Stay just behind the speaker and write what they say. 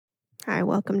Hi,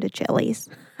 welcome to Chili's.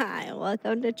 Hi,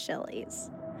 welcome to Chili's.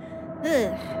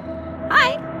 Ugh.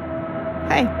 Hi.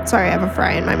 Hey, sorry, I have a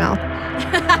fry in my mouth.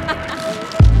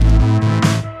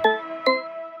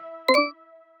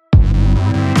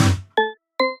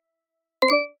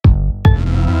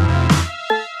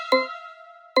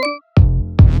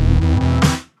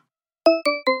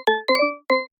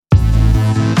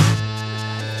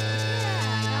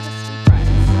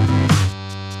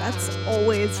 That's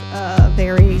always a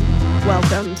very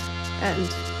welcomed and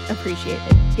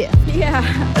appreciated gift. Yeah,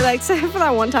 like, except for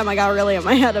that one time I got really in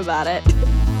my head about it.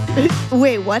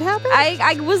 Wait, what happened?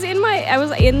 I was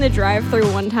in the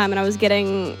drive-thru one time and I was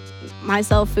getting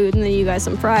myself food and then you guys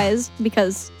some fries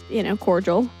because,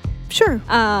 cordial. Sure.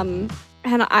 And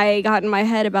I got in my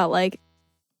head about like,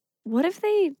 what if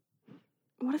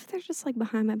they're just like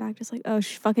behind my back, just like, oh,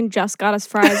 she fucking just got us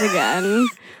fries again.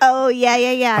 Oh, yeah.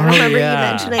 I remember you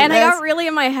mentioning and this. I got really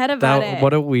in my head about it.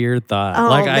 What a weird thought.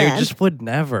 Oh, man. I just would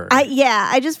never.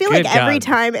 I just feel Good like every God.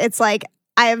 time it's like,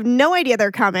 I have no idea they're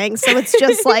coming. So it's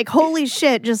just like, holy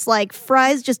shit, just like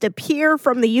fries just appear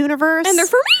from the universe. And they're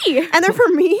for me. And they're for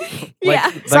me.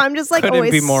 Yeah. So I'm just like couldn't always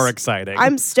be more exciting.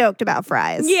 I'm stoked about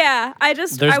fries. Yeah,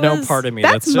 There's no part of me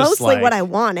That's just mostly like, what I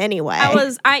want anyway.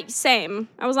 Same.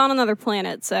 I was on another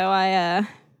planet, so Yeah,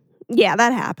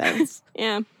 that happens.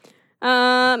 yeah.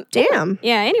 Damn.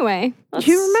 Yeah, anyway.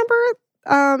 Do you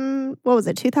remember what was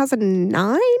it,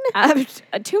 2009?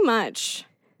 Too much.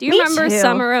 Do you Me remember too.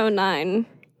 Summer 09?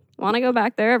 Want to go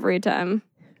back there every time.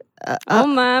 Oh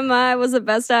my, was the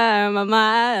best time of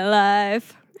my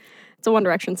life. It's a One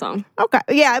Direction song. Okay.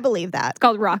 Yeah, I believe that. It's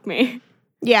called Rock Me.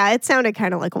 Yeah, it sounded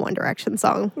kind of like a One Direction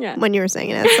song Yeah. when you were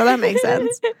singing it, so that makes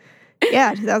sense.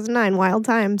 Yeah, 2009, Wild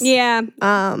Times. Yeah.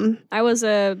 I I was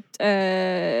a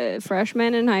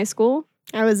freshman in high school.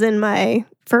 was in my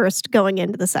first going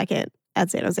into the second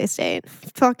at San Jose State.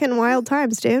 Fucking Wild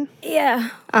Times, dude. Yeah.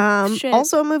 Shit.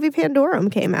 Also, a movie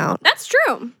Pandorum came out. That's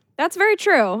true. That's very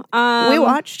true. We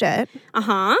watched it.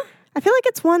 Uh-huh. I feel like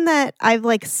it's one that I've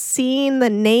like seen the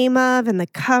name of and the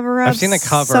cover of. I've seen the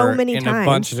cover so many in times. a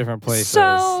bunch of different places.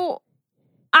 So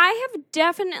I have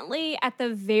definitely, at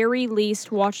the very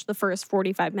least, watched the first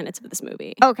 45 minutes of this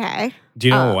movie. Okay. Do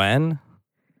you know when?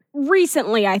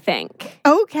 Recently, I think.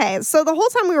 Okay. So the whole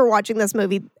time we were watching this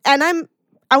movie, and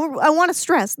I want to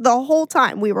stress the whole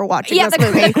time we were watching Yeah, this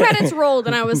the movie. credits rolled,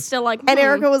 and I was still like, And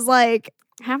Erica was like,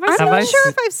 have I'm I seen not I this? sure se-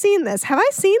 if I've seen this. Have I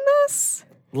seen this?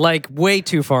 Like way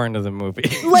too far into the movie.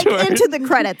 Like into the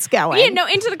credits going. Yeah, no,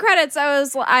 into the credits, I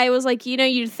was like,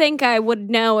 you'd think I would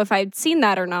know if I'd seen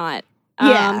that or not.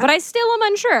 Yeah. But I still am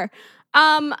unsure.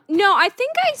 No, I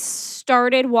think I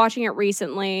started watching it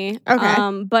recently.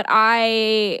 Okay. But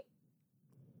I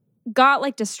got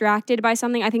like distracted by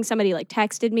something. I think somebody like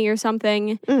texted me or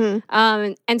something.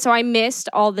 Mm-hmm. And so I missed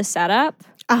all the setup.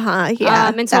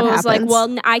 Yeah. And so that I was like, happens.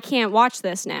 well, I can't watch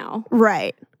this now.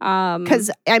 Right. Because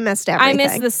Because I missed everything. I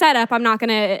missed the setup. I'm not going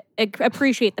to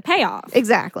appreciate the payoff.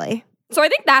 Exactly. So I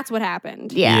think that's what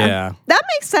happened. Yeah. That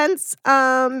makes sense.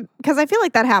 Because I feel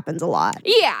like that happens a lot.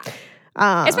 Yeah.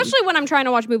 Um, Especially when I'm trying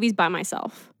to watch movies by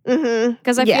myself. mhm.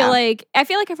 Because I Yeah. feel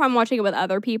like if I'm watching it with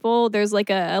other people, there's like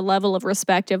a level of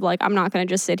respect of like, I'm not going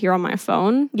to just sit here on my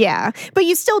phone. Yeah. But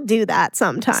you still do that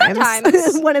sometimes.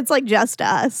 Sometimes. when it's like just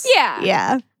us. Yeah.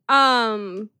 Yeah.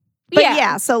 But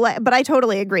yeah, so like, but I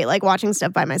totally agree. Like watching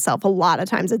stuff by myself, a lot of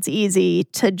times it's easy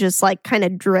to just like kind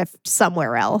of drift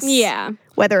somewhere else. Yeah.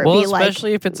 Whether it Well, be like,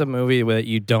 especially if it's a movie that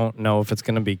you don't know if it's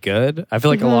going to be good. I feel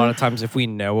like a lot of times if we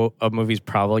know a movie's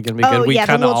probably going to be good, we then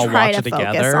kind of we'll all try watch to it focus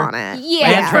together. on it. Yeah,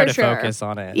 and try for to sure. focus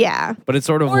on it. Yeah. But it's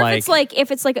sort of Or like, if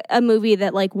it's like a movie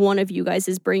that like one of you guys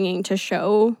is bringing to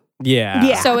show. yeah.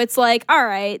 Yeah. So it's like, all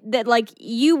right, that like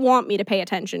you want me to pay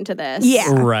attention to this.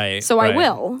 Yeah. Right. So I right.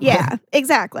 will. Yeah,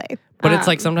 exactly. But it's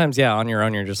like sometimes, on your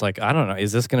own, you're just like, I don't know.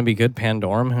 Is this going to be good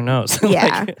Pandorum? Who knows?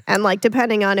 Yeah. And like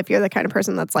depending on if you're the kind of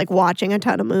person that's like watching a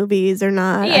ton of movies or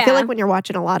not. I Yeah. feel like when you're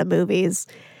watching a lot of movies,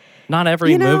 Not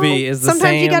every you know, movie is the sometimes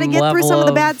same you got to get through level some of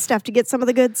the of- bad stuff to get some of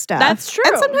the good stuff. That's true.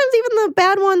 And sometimes even the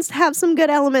bad ones have some good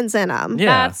elements in them. Yeah.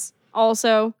 That's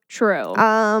also true.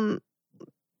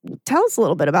 Tell us a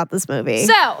little bit about this movie.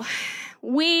 So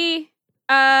we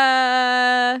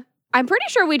I'm pretty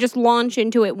sure we just launch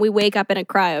into it. We wake up in a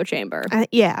cryo chamber.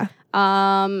 Yeah.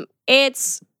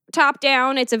 It's top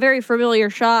down. It's a very familiar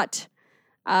shot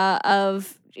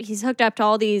of he's hooked up to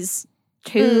all these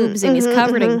tubes and he's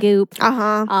covered in goop.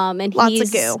 Uh-huh. And Lots of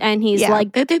he's goo. and he's Yeah.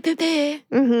 like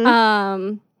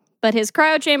Mm-hmm. but his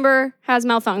cryo chamber has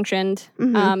malfunctioned.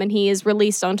 Mhm. And he is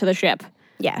released onto the ship.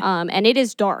 Yeah. And it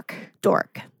is dark.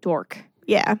 Dork. Dork.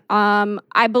 Yeah.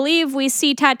 I believe we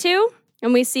see Tattoo.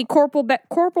 And we see Corporal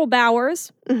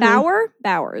Bowers.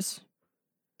 Bowers.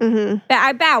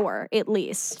 Bauer, at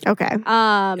least. Okay.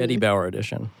 Eddie Bauer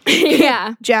edition.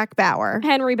 Yeah. Jack Bauer.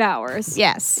 Henry Bowers.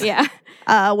 Yes. Yeah.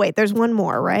 Wait, there's one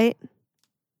more, right?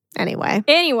 Anyway.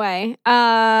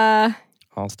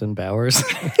 Austin Bowers.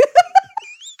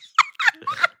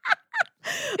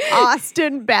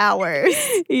 Austin Bowers.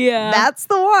 Yeah. That's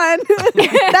the one.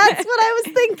 That's what I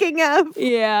was thinking of.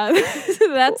 Yeah.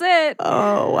 That's it.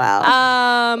 Oh, wow.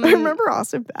 I remember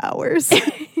Austin Bowers.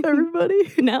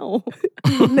 Everybody? No.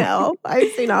 No.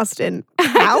 I've seen Austin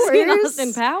Powers. I've seen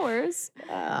Austin Powers.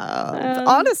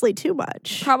 Honestly, too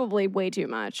much. Probably way too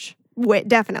much.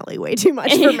 Definitely way too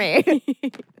much for me.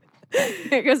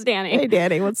 Here goes Danny. Hey,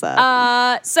 Danny, what's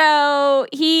up? So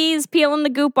he's peeling the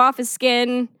goop off his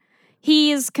skin.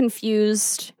 He's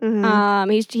confused.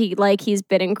 Mm-hmm. He's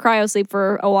been in cryosleep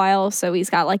for a while, so he's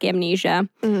got like amnesia.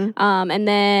 Mm-hmm. And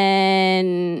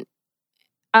then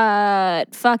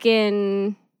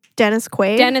fucking Dennis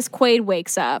Quaid? Dennis Quaid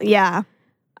wakes up. Yeah.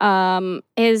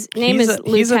 His name is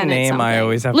Lieutenant He's a name something. I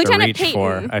always have Lieutenant to reach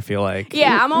Peyton. for, I feel like.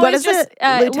 Yeah, I'm What always is just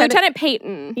it? Lieutenant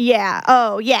Peyton. Yeah.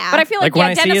 Oh, yeah. But I feel like, Like,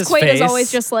 when I see Dennis his Quaid is face,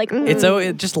 always just like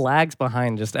It just lags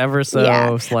behind just ever so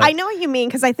Yeah. slightly. I know what you mean,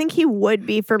 because I think he would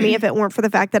be for me if it weren't for the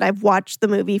fact that I've watched the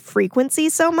movie Frequency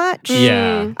so much.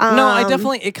 Yeah. No, I Um,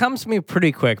 definitely, it comes to me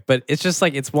pretty quick, but it's just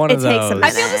like, it's one It of takes a those.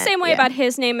 I feel the same way Yeah. about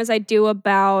his name as I do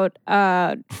about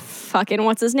fucking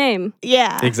what's his name?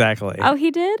 Yeah. Exactly. Oh,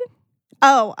 he did?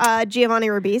 Oh, Giovanni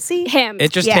Ribisi? Him.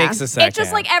 It just Yeah. takes a second. It's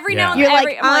just like every now and You're then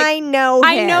like, I know him.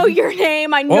 I know your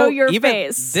name. I know your even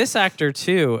face. This actor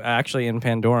too, actually in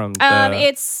Pandorum.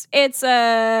 It's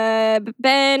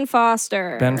Ben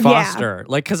Foster. Ben Foster.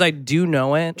 Like, because I do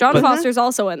know it. John but, Foster's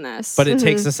also in this. But it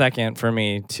takes a second for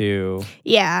me to.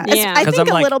 Yeah. Yeah. I 'Cause think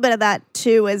I'm a like- little bit of that,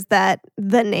 too, is that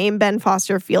the name Ben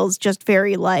Foster feels just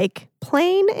very, like,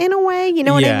 plain in a way. You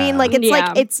know what I Yeah. mean? Like, it's Yeah.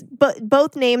 like, it's, but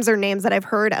both names are names that I've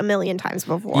heard a million times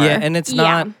before. Yeah, and it's Yeah.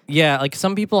 not. Yeah, like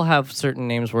some people have certain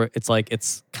names where it's like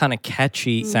it's kind of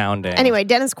catchy sounding. Anyway,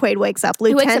 Dennis Quaid wakes up.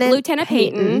 He wakes up Lieutenant, Lieutenant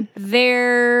Peyton.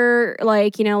 They're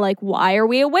like, why are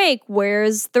we awake?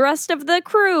 Where's the rest of the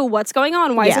crew? What's going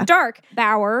on? Why is Yeah. it dark?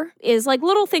 Bauer is like,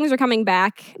 little things are coming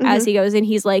back as he goes, and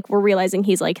he's like, we're realizing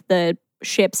he's like the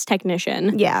ship's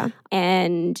technician. Yeah.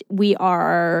 And we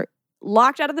are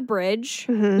locked out of the bridge.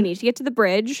 Mhm. We need to get to the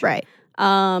bridge. Right.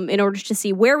 In order to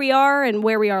see where we are and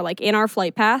where we are like in our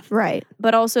flight path. Right.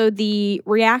 But also the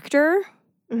reactor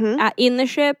Mm-hmm. in the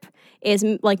ship is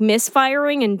like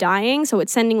misfiring and dying, so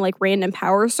it's sending like random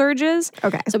power surges.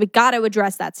 Okay. So we got to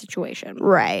address that situation.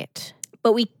 Right.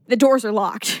 But the doors are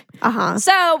locked. Uh-huh.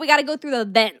 So we got to go through the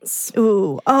vents.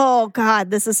 Ooh. Oh, God.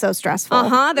 This is so stressful.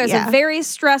 There's Yeah. a very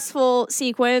stressful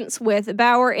sequence with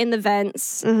Bauer in the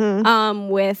vents, Mm-hmm.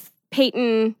 with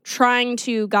Peyton trying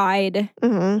to guide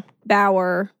Mm-hmm.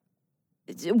 Bauer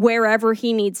wherever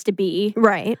he needs to be.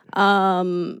 Right.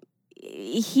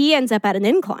 He ends up at an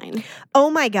incline. Oh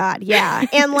my God, yeah.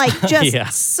 And like just Yeah.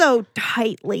 so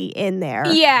tightly in there.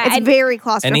 Yeah, It's and- very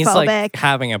claustrophobic. and he's like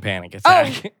having a panic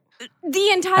attack. The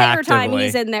entire time Actively.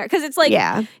 he's in there. Because it's like,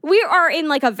 Yeah. we are in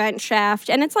like a vent shaft,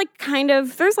 and it's like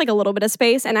there's like a little bit of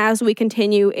space, and as we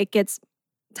continue, it gets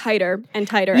tighter and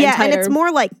tighter and Yeah, tighter. and it's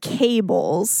more like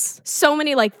cables. so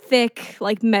many like thick,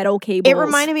 like metal cables. It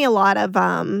reminded me a lot of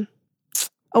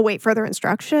Await Further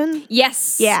Instruction.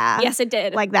 Yes. Yeah. Yes, it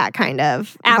did. Like that kind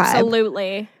of vibe.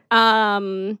 Absolutely.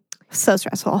 So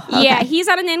stressful. Yeah, Okay. he's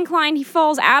at an incline. He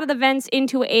falls out of the vents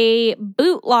into a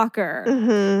boot locker.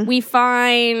 Mhm. We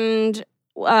find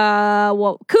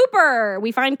Cooper.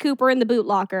 We find Cooper in the boot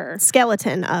locker.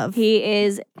 Skeleton of. He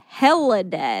is hella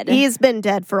dead. He's been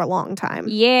dead for a long time.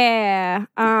 Yeah.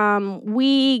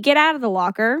 We get out of the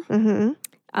locker. Mm-hmm.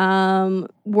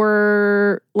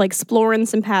 We're like exploring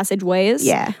some passageways.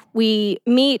 Yeah. We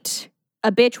meet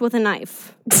a bitch with a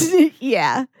knife.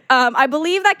 Yeah. I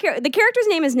believe that the character's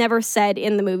name is never said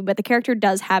in the movie, but the character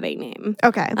does have a name.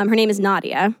 Okay. Her name is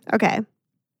Nadia. Okay.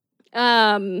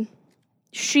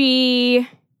 She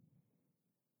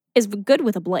is good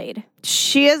with a blade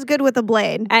She is good with a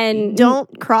blade. and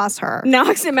Don't cross her.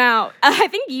 knocks him out. I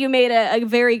think you made a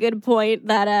very good point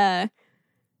that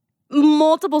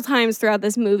multiple times throughout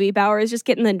this movie, Bauer is just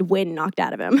getting the wind knocked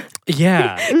out of him.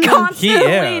 Yeah.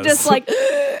 Constantly is. just like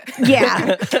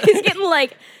Yeah. he's getting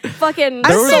like fucking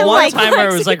There was so, one like- time where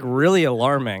it was like really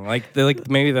alarming. Like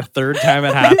maybe the third time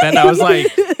it happened, I was like,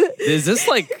 "Is this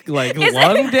like lung damage?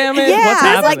 Yeah, What's I was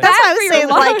happening?" like, that's what I Bad for was your saying.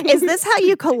 Like, lungs. is this how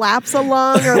you collapse a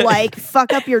lung or like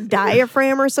fuck up your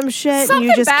diaphragm or some shit? And Something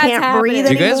you just bad's can't breathe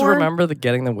happening. Do you guys anymore? remember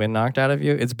getting the wind knocked out of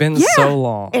you? It's been Yeah. so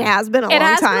long. It has been a it long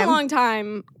has time. been a long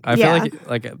time. I feel Yeah.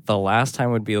 like the last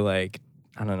time would be like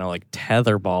I don't know, like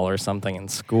tetherball or something in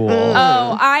school.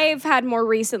 Oh, I've had more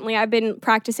recently. I've been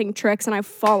practicing tricks and I've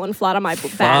fallen flat on my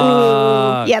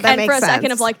back. Yeah, that makes sense. And for a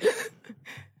second of like,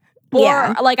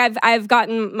 or like I've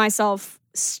gotten myself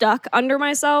stuck under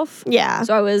myself. Yeah.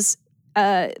 So I was,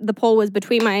 the pole was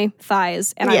between my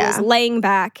thighs and I was laying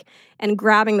back and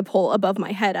grabbing the pole above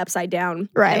my head upside down.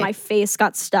 Right. And my face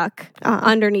got stuck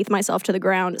underneath myself to the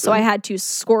ground. So I had to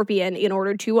scorpion in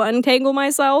order to untangle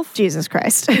myself. Jesus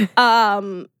Christ.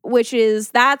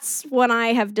 That's when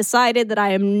I have decided that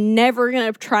I am never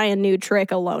going to try a new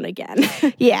trick alone again.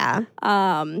 Yeah.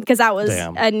 Because that was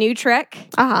a new trick.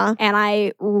 And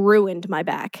I ruined my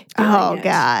back. Oh,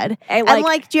 God. And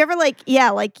like, do you ever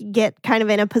get kind of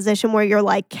in a position where you're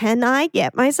like, can I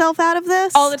get myself out of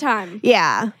this? All the time.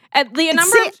 Yeah.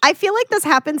 I feel like this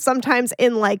happens sometimes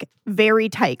in like very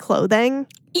tight clothing.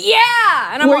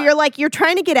 Yeah. And where you're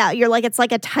trying to get out. You're like, it's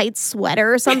like a tight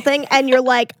sweater or something. And you're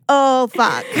like, oh,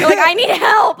 fuck. You're like, I need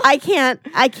help. I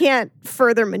can't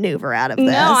further maneuver out of this.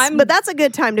 No, but that's a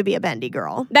good time to be a bendy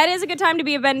girl. That is a good time to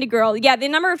be a bendy girl. Yeah. The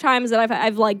number of times that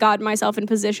I've like gotten myself in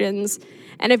positions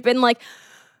and have been like,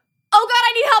 oh God,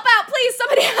 I need help out. Please,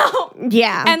 somebody help.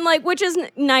 Yeah. And like, which is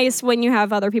nice when you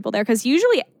have other people there. Because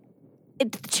usually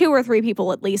 2 or 3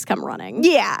 people at least come running.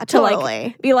 Yeah, totally.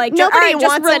 Like, be like, nobody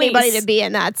wants release. anybody to be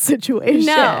in that situation.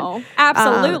 No,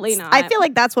 absolutely not. I feel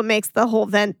like that's what makes the whole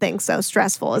vent thing so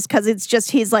stressful is because it's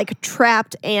just he's like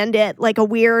trapped and at like a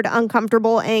weird,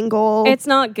 uncomfortable angle. It's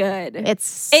not good. It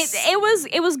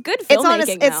was good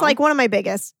filmmaking. It's like one of my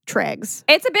biggest trigs.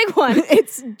 It's a big one.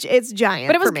 it's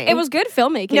giant. But for me. It was good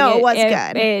filmmaking. No, it was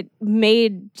good. It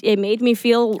made me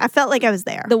feel. I felt like I was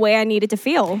there. The way I needed to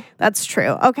feel. That's true.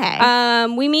 Okay.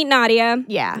 We meet Nadia.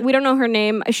 Yeah. We don't know her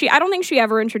name. I don't think she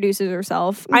ever introduces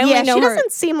herself. She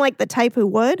doesn't seem like the type who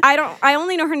would. I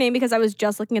only know her name because I was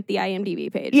just looking at the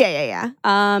IMDb page. Yeah.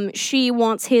 She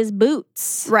wants his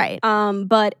boots. Right.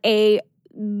 But a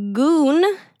goon.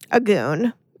 A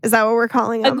goon. Is that what we're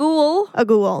calling him? A ghoul. A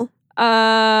ghoul.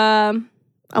 A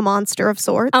monster of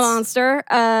sorts. A monster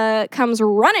comes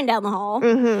running down the hall.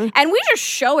 Mm-hmm. And we just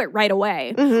show it right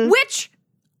away. Mm-hmm. Which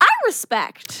I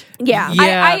respect. Yeah.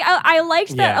 I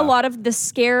liked that a lot of the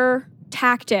scare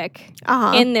tactic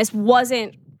in this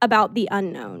wasn't about the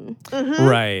unknown. Mm-hmm.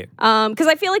 Right. Because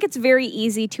I feel like it's very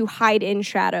easy to hide in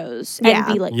shadows and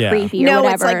be like creepy or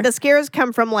whatever. It's like the scares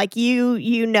come from like you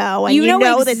know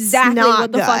exactly that's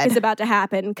what the good. fuck is about to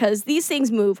happen because these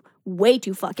things move way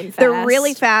too fucking fast. They're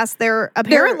really fast. They're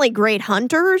apparently great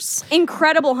hunters.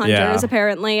 Incredible hunters,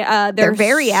 apparently. They're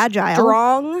very agile.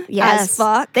 Strong as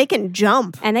fuck. They can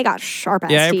jump. And they got sharp ass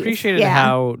teeth. I appreciated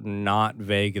how not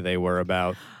vague they were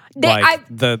about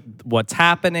what's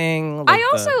happening. I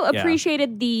also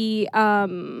appreciated the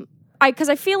because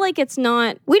I feel like it's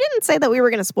not. We didn't say that we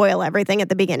were going to spoil everything at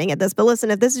the beginning of this, but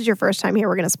listen, if this is your first time here,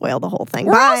 we're going to spoil the whole thing.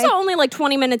 We're also only like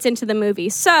 20 minutes into the movie,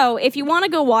 so if you want to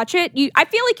go watch it, I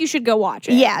feel like you should go watch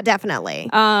it. Yeah, definitely.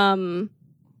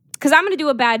 Because I'm going to do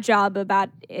a bad job about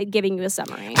giving you a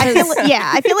summary. I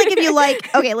feel like if you like,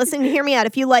 okay, listen, hear me out.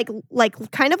 If you like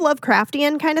kind of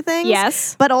Lovecraftian kind of things,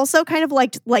 yes, but also kind of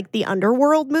like the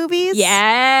underworld movies,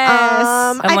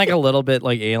 yes, and like a little bit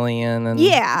like Alien, and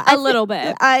a little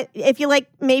bit. If you like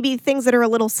maybe things that are a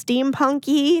little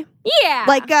steampunky,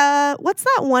 like what's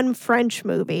that one French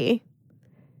movie?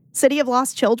 City of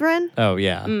Lost Children? Oh,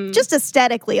 yeah. Just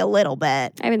aesthetically a little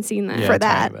bit. I haven't seen that. For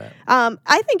that.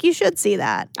 I think you should see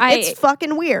that. It's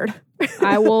fucking weird.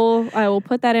 I will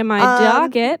put that in my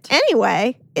docket.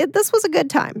 Anyway, this was a good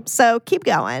time. So keep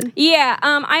going. Yeah.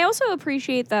 I also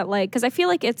appreciate that, like, because I feel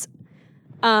like it's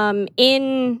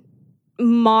in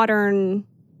modern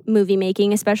movie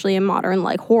making, especially in modern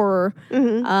like horror,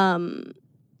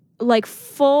 like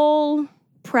full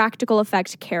practical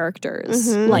effect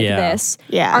characters like this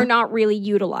are not really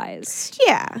utilized.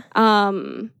 Yeah.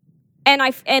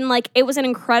 And like it was an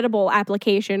incredible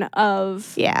application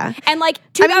of and like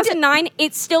 2009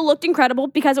 it still looked incredible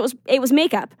because it was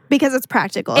makeup because it's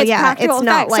practical. It's practical it's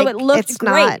effects, not like so it looked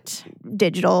great. Not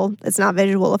digital. It's not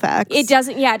visual effects. It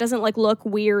doesn't like look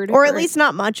weird or at least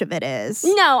not much of it is.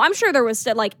 No, I'm sure there was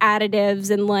like additives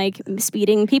and like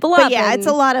speeding people up. But yeah, it's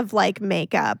a lot of like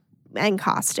makeup and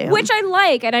costume, which I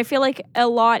like, and I feel like a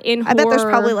lot in horror. I bet there's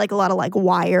probably like a lot of like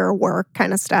wire work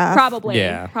kind of stuff. Probably.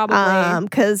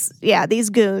 Because these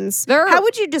goons. How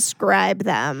would you describe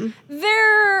them?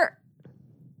 They're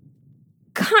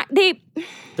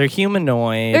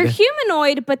humanoid. They're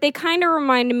humanoid, but they kind of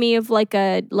remind me of like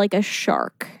a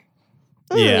shark.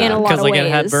 in a lot of ways.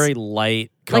 It had very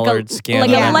light colored skin, like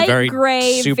and a light very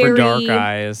gray, super dark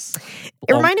eyes.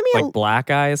 It reminded me like black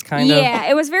eyes, kind of. Yeah,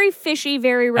 it was very fishy,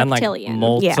 very reptilian. And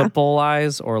like multiple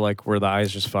eyes, or like were the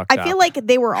eyes just fucked up? I feel like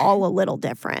they were all a little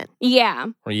different. Yeah.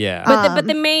 But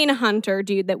the main hunter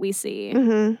dude that we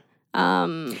see.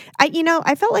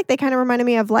 I felt like they kind of reminded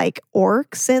me of like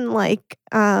orcs in like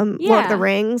Lord of the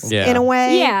Rings in a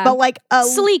way. Yeah. But like a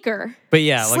sleeker. But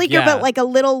sleeker, but like a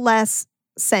little less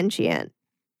sentient.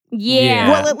 Yeah.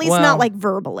 Well, at least not like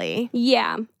verbally.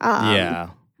 Yeah.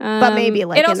 But maybe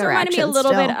like it also in their reminded me a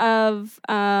little still. bit of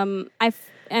I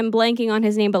am blanking on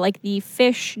his name, but like the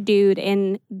fish dude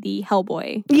in the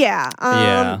Hellboy. Yeah.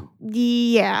 I'm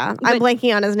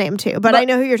blanking on his name too, but I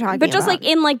know who you're talking about. But just like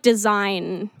in like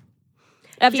design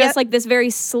of just like this very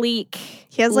sleek.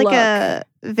 He has like a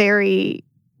very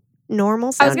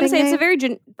normal sounding I was going to say name. it's a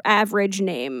very average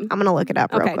name. I'm going to look it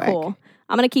up real quick. Okay, cool.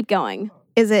 I'm going to keep going.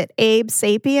 Is it Abe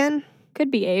Sapien?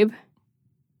 Could be Abe.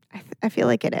 I feel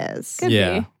like it is. Could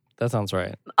be. That sounds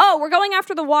right. Oh, we're going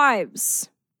after the wives.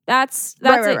 That's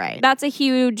right. That's a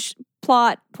huge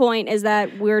plot point, is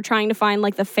that we're trying to find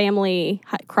like the family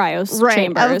cryos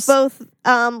chambers. Of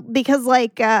both, because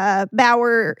like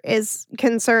Bauer is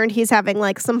concerned, he's having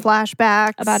like some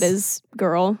flashbacks about his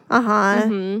girl.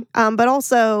 But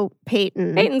also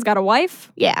Peyton. Peyton's got a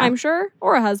wife. Yeah, I'm sure,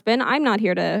 or a husband. I'm not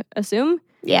here to assume.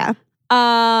 Yeah.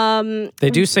 They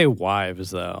do say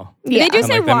wives though. Yeah. They do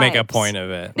say wives. They make a point of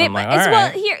it. I'm like, all right.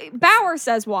 Well, here Bauer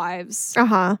says wives.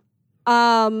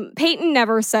 Peyton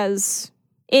never says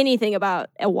anything about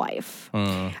a wife.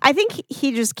 I think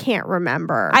he just can't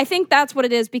remember. I think that's what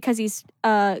it is, because he's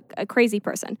a crazy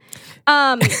person.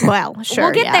 Well, sure.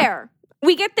 We'll get there.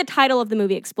 We get the title of the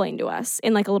movie explained to us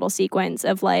in like a little sequence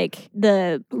of like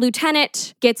the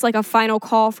lieutenant gets like a final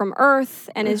call from Earth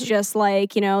and is just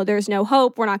like, there's no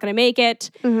hope. We're not going to make it.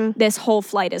 This whole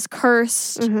flight is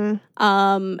cursed.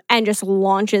 And just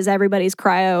launches everybody's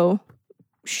cryo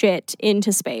shit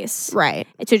into space. Right.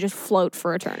 To just float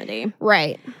for eternity.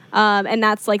 Right. And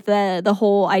that's like the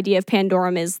whole idea of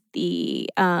Pandorum is the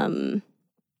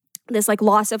this like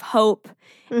loss of hope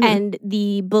and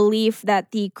the belief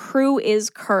that the crew is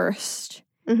cursed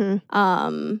and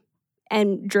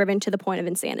driven to the point of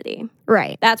insanity.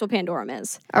 Right. That's what Pandorum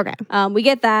is. Okay. We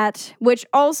get that, which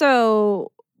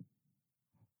also,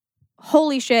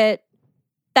 holy shit,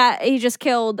 that he just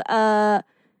killed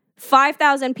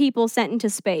 5,000 people sent into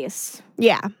space.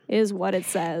 Yeah. Is what it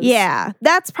says. Yeah.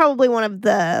 That's probably one of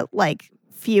the like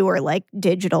fewer like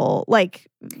digital like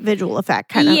visual effect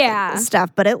kind of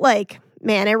stuff, but it like,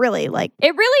 man, it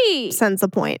really sends the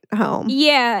point home.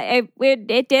 Yeah,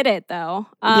 it did it though.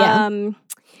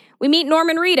 We meet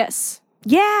Norman Reedus.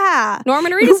 Yeah.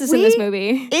 Norman Reedus is in this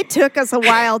movie. It took us a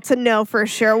while to know for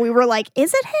sure. We were like,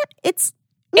 is it him?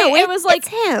 It was like, it's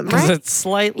him, right? It's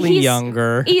slightly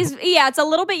younger. It's a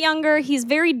little bit younger. He's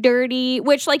very dirty,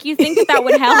 which like you think that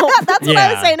would help. That's what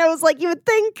I was saying. I was like, you would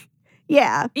think.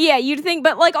 Yeah. Yeah, you'd think,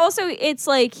 but like also it's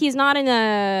like he's not in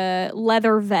a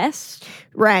leather vest.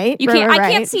 Right. I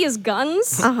can't see his guns.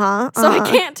 So I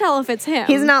can't tell if it's him.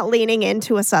 He's not leaning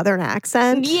into a southern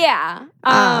accent. Yeah.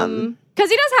 Because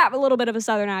he does have a little bit of a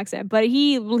southern accent, but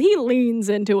he leans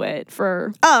into it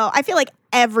for. Oh, I feel like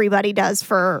everybody does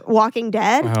for Walking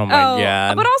Dead. Oh my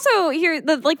god! But also here,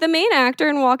 the main actor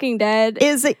in Walking Dead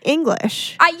is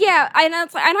English. And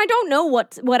I don't know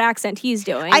what accent he's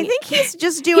doing. I think he's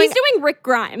just doing. He's doing Rick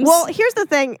Grimes. Well, here's the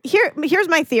thing. Here's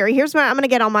my theory. I'm gonna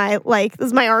get on my this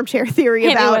is my armchair theory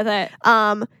Hit about me with it.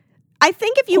 I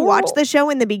think if you watch the show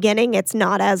in the beginning, it's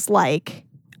not as like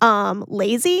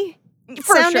lazy.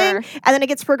 For sounding, sure. And then it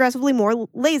gets progressively more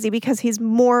lazy because he's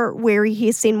more weary.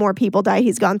 He's seen more people die.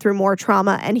 He's gone through more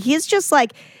trauma. And he's just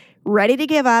like ready to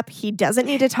give up. He doesn't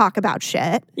need to talk about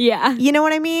shit. Yeah. You know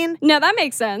what I mean? No, that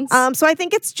makes sense. So I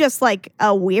think it's just like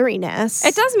a weariness.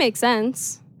 It does make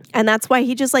sense. And that's why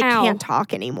he just like can't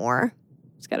talk anymore.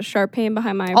 He's got a sharp pain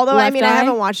behind my Although, left eye. I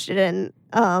haven't watched it in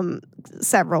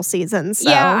several seasons. So.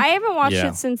 Yeah, I haven't watched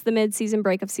it since the mid-season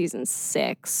break of season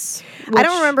 6. I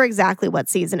don't remember exactly what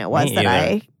season it was that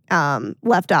I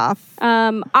left off.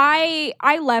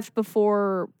 I left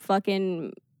before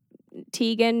fucking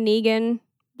Negan,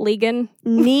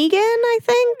 I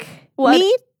think. What?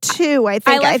 Me too, I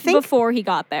think. I think before he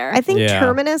got there. I think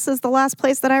Terminus is the last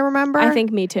place that I remember. I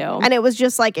think me too. And it was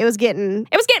just like, it was getting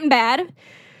bad.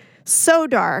 So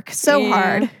dark, so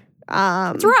hard.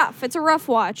 It's rough. It's a rough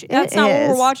watch. That's not what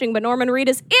we're watching, but Norman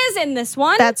Reedus is in this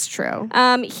one. That's true.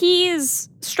 He's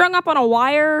strung up on a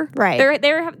wire. Right.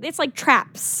 It's like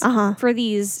traps for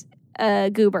these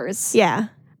goobers. Yeah.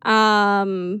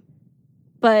 But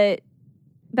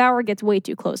Bauer gets way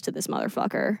too close to this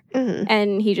motherfucker.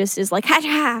 And he just is like,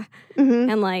 ha-ha!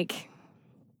 And like,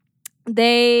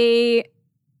 they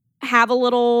have a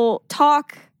little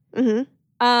talk.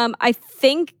 I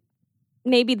think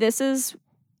maybe this is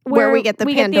where we get the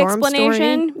Pandorum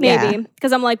explanation. Story. Maybe.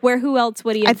 Because I'm like, who else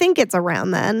would he have? I think it's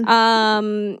around then.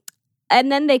 And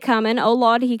then they come in. Oh,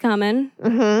 Lord, he come in.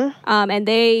 And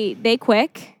they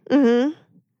quick.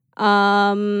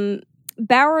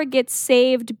 Bauer gets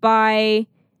saved by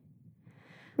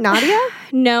Nadia?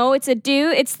 No, it's a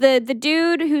dude. It's the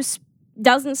dude who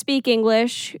doesn't speak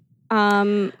English,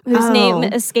 whose name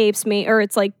escapes me. Or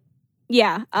it's like,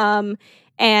 yeah.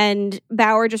 And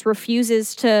Bauer just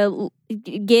refuses to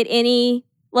get any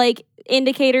like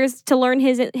indicators to learn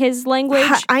his language.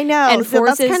 I know. And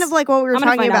forces, that's kind of like what we were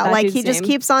talking about. Like he just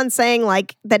keeps on saying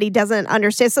like that he doesn't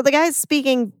understand. So the guy's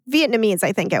speaking Vietnamese,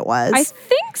 I think it was. I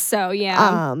think so,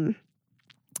 yeah.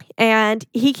 And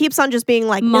he keeps on just being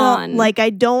like, Mon. no, like I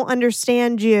don't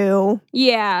understand you.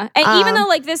 Yeah. And even though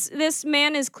like this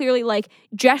man is clearly like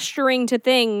gesturing to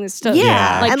things to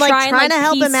and like trying to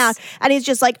help him out. And he's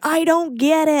just like, I don't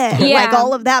get it. Yeah. Like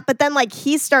all of that. But then like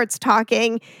he starts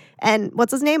talking. And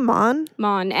what's his name? Mon,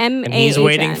 M-A-H-N. And he's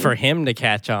waiting for him to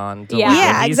catch on. To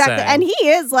yeah, exactly. Saying. And he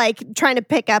is like trying to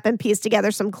pick up and piece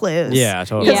together some clues. Yeah,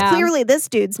 totally. Because clearly this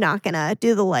dude's not gonna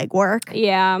do the legwork.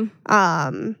 Yeah.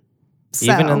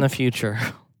 Even in the future.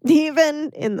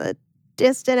 Even in the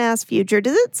distant ass future.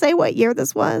 Does it say what year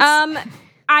this was?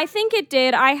 I think it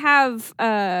did. I have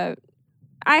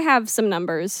some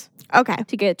numbers. Okay.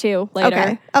 To get to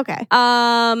later. Okay.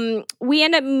 We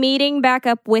end up meeting back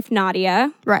up with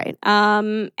Nadia. Right.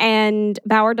 And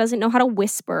Bauer doesn't know how to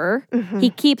whisper. He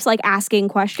keeps like asking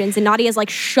questions, and Nadia's like,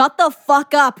 "Shut the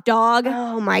fuck up, dog."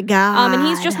 Oh my god. And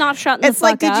he's just not shutting the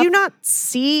fuck up. It's like, did you not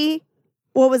see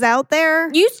what was out there?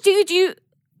 You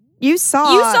saw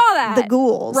that. The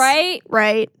ghouls. Right?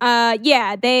 Right.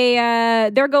 Yeah,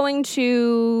 they're going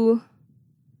to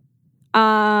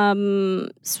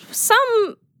some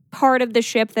part of the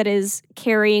ship that is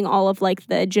carrying all of like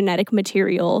the genetic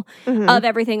material of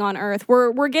everything on Earth.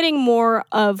 We're getting more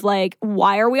of like,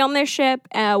 why are we on this ship?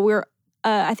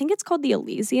 I think it's called the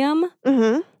Elysium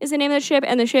is the name of the ship.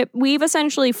 And the ship, we've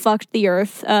essentially fucked the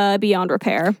Earth beyond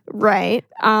repair. Right.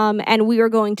 And we are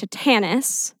going to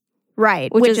Tanis.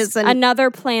 Right. Which is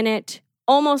another planet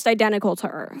almost identical to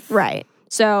Earth. Right.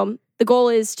 So the goal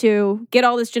is to get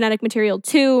all this genetic material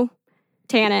to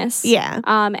Tanis. Yeah.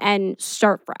 And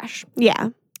start fresh.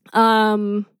 Yeah.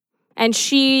 And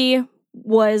she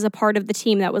was a part of the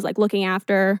team that was like looking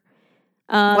after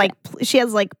like she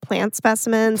has like plant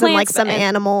specimens and like some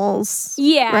animals.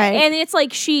 Yeah. Right? And it's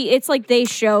like they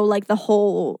show like the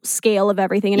whole scale of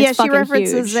everything, and it's fucking huge. She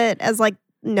references it as like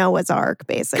Noah's Ark,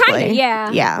 basically. Kinda,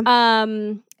 yeah. Yeah.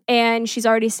 And she's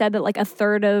already said that like a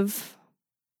third of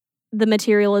the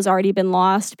material has already been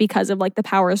lost because of like the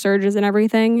power surges and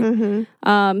everything.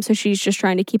 So she's just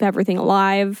trying to keep everything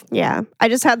alive. Yeah. I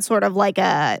just had sort of like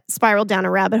a spiral down a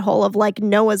rabbit hole of like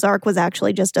Noah's Ark was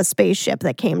actually just a spaceship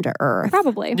that came to Earth.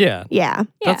 Probably. Yeah.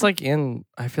 That's like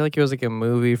I feel like it was like a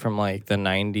movie from like the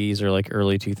 90s or like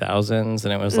early 2000s,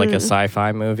 and it was like a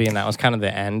sci-fi movie, and that was kind of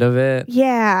the end of it.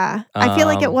 Yeah. I feel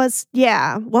like it was,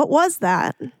 what was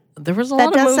that? There was a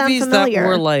lot of movies that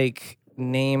were like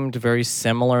named very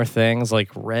similar things, like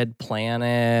Red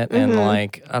Planet and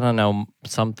like I don't know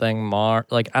something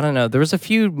like I don't know. There was a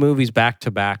few movies back to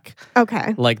back,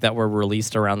 like that were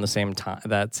released around the same time,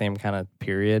 that same kind of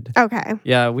period. Okay,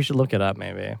 yeah, we should look it up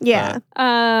maybe. Yeah,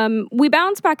 we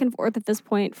bounce back and forth at this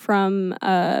point from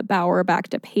Bauer back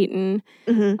to Peyton,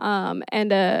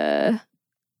 and a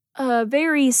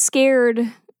very scared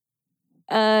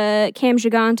Cam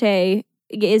Gigante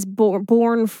is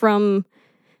born from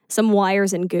some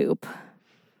wires and goop.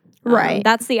 Right.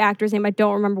 That's the actor's name. I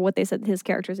don't remember what they said his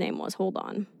character's name was. Hold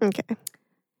on. Okay.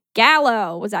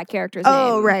 Gallo was that character's name.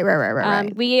 Oh, right.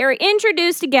 We are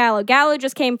introduced to Gallo. Gallo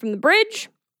just came from the bridge.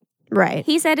 Right.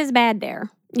 He said his bad there.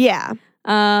 Yeah.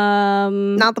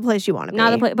 Not the place you want to be.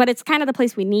 Not the place, but it's kind of the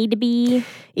place we need to be.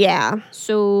 Yeah.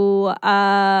 So,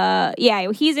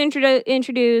 he's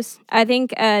introduced. I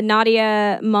think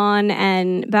Nadia, Mon,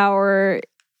 and Bauer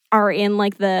are in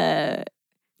like the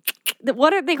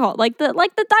what are they called? Like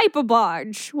the diaper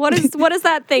barge. What is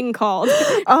that thing called?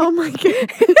 Oh my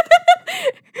god.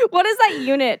 What is that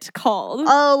unit called?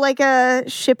 Oh, like a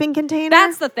shipping container?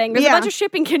 That's the thing. There's a bunch of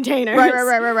shipping containers.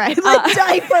 Right. The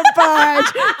diaper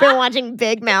barge. Been watching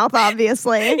Big Mouth,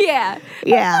 obviously. Yeah.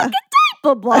 Yeah. Like a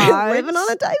diaper barge. Living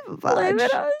on a diaper barge.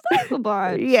 Living on a diaper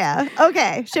barge. Yeah.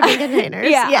 Okay. Shipping containers.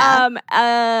 Yeah.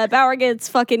 Bauer gets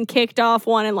fucking kicked off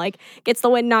one and like gets the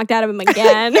wind knocked out of him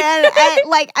again.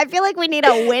 I feel like we need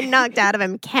a wind knocked out of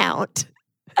him count.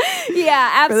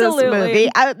 Yeah, absolutely. For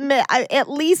this movie. At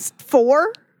least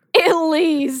 4. At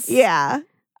least. Yeah.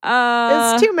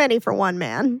 It's too many for one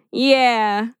man.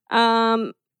 Yeah.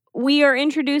 We are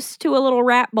introduced to a little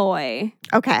rat boy.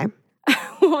 Okay.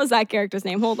 What was that character's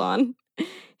name? Hold on.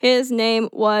 His name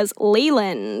was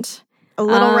Leland. A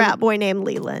little rat boy named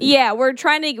Leland. Yeah, we're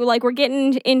trying to we're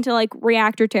getting into like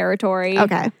reactor territory.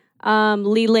 Okay.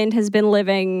 Leland has been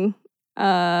living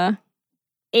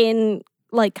in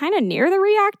like kind of near the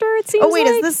reactor, it seems. Oh wait,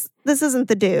 is this isn't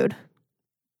the dude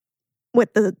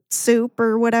with the soup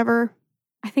or whatever?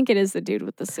 I think it is the dude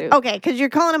with the suit. Okay, because you're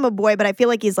calling him a boy, but I feel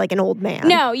like he's like an old man.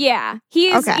 No, yeah.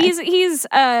 He's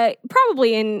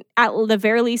probably at the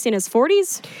very least in his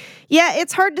 40s. Yeah,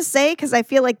 it's hard to say because I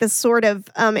feel like this sort of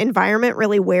environment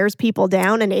really wears people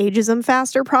down and ages them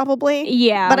faster, probably.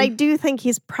 Yeah. But I do think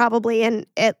he's probably in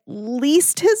at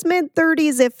least his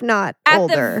mid-30s, if not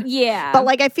older. Yeah. But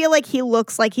like I feel like he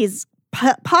looks like he's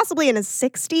possibly in his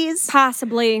 60s.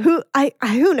 Possibly. Who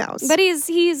knows? But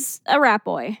he's a rat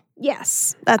boy.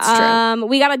 Yes, that's true.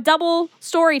 We got a double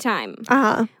story time.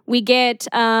 Uh-huh. We get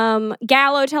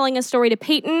Gallo telling a story to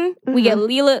Peyton. Mm-hmm. We get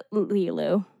Lulu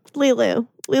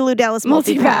Dallas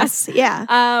Multipass.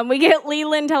 Yeah. We get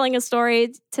Leland telling a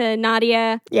story to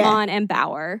Nadia, Lon, and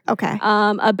Bauer. Okay.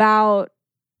 About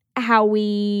how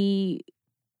we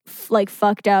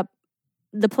fucked up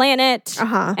the planet,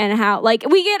 and how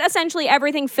we get essentially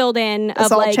everything filled in.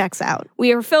 This all checks out.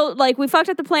 We are we fucked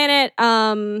up the planet.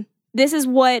 This is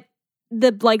what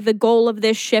the goal of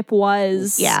this ship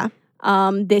was. Yeah.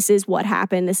 This is what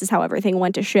happened. This is how everything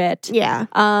went to shit. Yeah.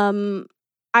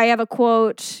 I have a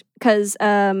quote because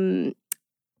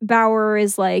Bauer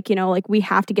is we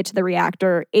have to get to the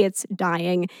reactor. It's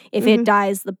dying. If it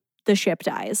dies, the ship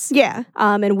dies. Yeah.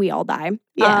 And we all die.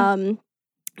 Yeah.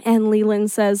 And Leland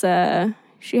says,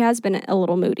 she has been a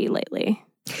little moody lately.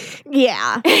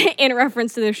 Yeah. In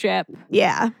reference to the ship.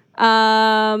 Yeah.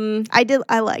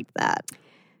 I liked that.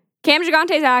 Cam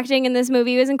Gigante's acting in this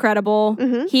movie was incredible.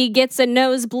 Mm-hmm. He gets a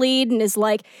nosebleed and is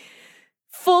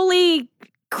fully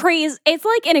crazy. It's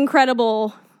an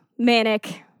incredible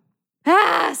manic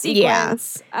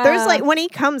sequence. Yeah. There's when he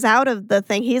comes out of the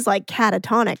thing, he's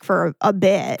catatonic for a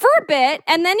bit.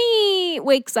 And then he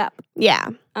wakes up. Yeah.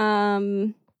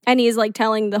 And he's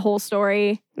telling the whole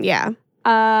story. Yeah.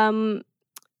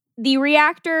 The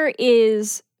reactor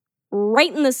is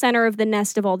right in the center of the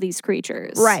nest of all these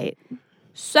creatures. Right.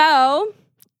 So,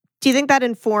 do you think that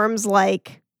informs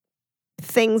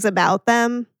things about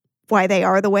them? Why they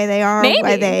are the way they are? Maybe.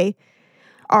 Why they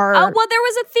are? Well, there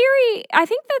was a theory. I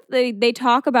think that they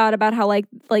talk about how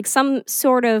some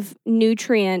sort of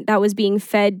nutrient that was being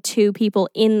fed to people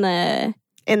in the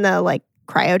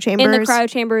cryo chambers. In the cryo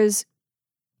chambers,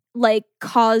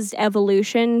 caused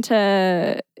evolution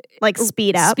to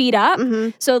speed up.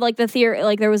 Mm-hmm. So the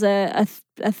theory, there was a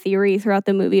theory throughout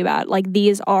the movie about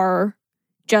these are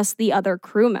just the other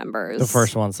crew members, the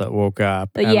first ones that woke up.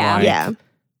 And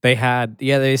they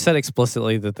said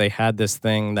explicitly that they had this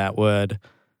thing that would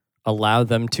allow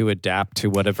them to adapt to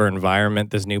whatever environment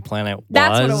this new planet was.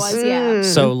 That's what it was, yeah.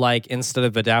 So instead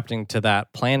of adapting to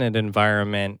that planet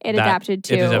environment, it adapted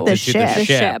to the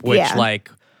ship, which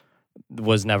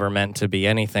was never meant to be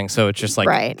anything. So it's just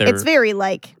right. It's very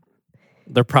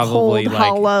they're probably cold,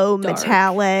 hollow, dark,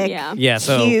 metallic, yeah,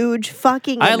 so huge,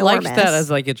 fucking enormous. I liked that as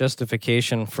a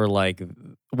justification for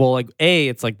A,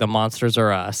 it's the monsters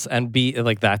are us, and B,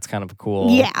 that's kind of a cool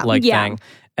thing.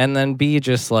 And then B,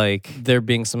 just there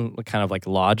being some kind of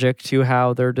logic to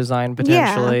how they're designed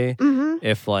potentially. Yeah. Mm-hmm.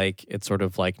 If it's sort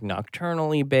of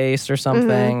nocturnally based or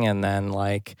something, and then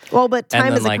but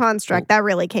time is a construct that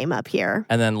really came up here.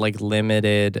 And then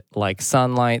limited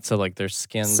sunlight, so their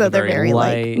skins so they're very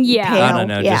light. Pale. I don't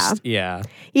know, Yeah.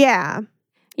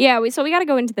 So we got to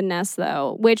go into the nest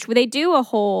though, which they do a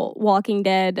whole Walking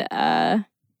Dead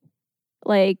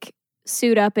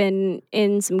suit up in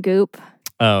some goop.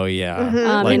 Oh yeah,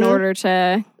 mm-hmm.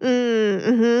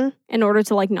 In order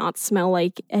to not smell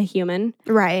like a human,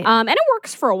 right? And it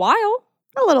works for a while,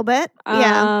 a little bit,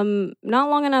 yeah.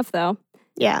 Not long enough though.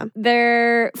 Yeah,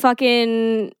 they're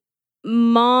fucking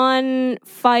Mon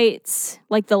fights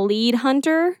the lead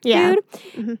hunter dude,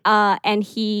 mm-hmm. And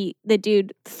the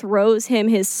dude throws him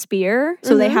his spear,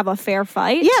 so they have a fair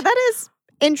fight. Yeah, that is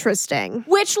interesting.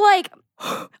 Which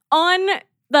on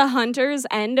the hunter's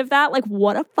end of that,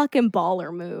 what a fucking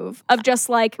baller move of just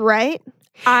right.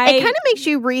 It kind of makes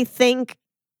you rethink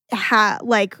how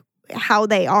how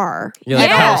they are.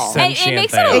 Yeah. And it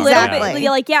makes it a little bit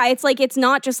like, it's like, it's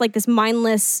not just like this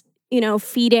mindless,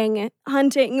 feeding,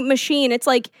 hunting machine. It's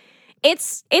like,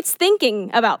 it's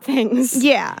thinking about things.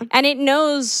 Yeah. And it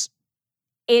knows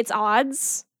its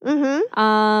odds.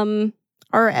 Mm-hmm.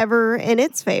 Are ever in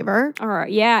its favor.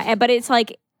 But it's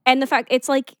like, and the fact, it's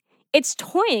like, it's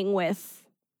toying with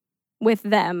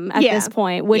them at this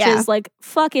point, which is like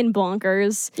fucking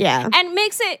bonkers. Yeah. And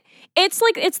makes it's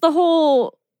like, it's the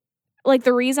whole, like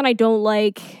the reason I don't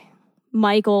like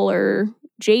Michael or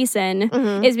Jason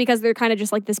is because they're kind of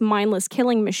just like this mindless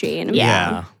killing machine.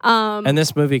 Yeah. And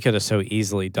this movie could have so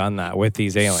easily done that with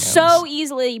these aliens. So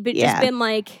easily, but just been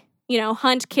like,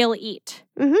 hunt, kill, eat.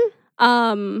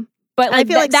 Mm-hmm. But like, I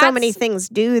feel like so many things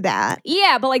do that.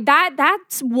 Yeah, but like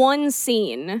that's one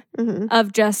scene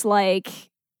of just like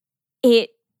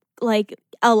it, like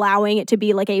allowing it to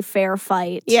be like a fair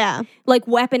fight. Yeah. Like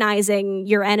weaponizing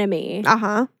your enemy.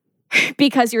 Uh-huh.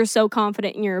 Because you're so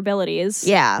confident in your abilities.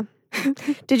 Yeah.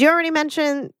 Did you already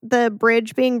mention the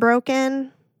bridge being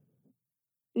broken?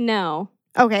 No.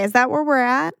 Okay, is that where we're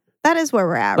at? That is where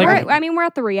we're at, right? We're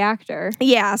at the reactor.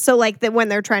 Yeah, so like when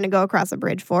they're trying to go across a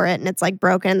bridge for it and it's like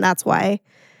broken, that's why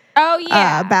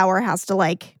Bauer has to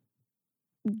like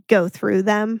go through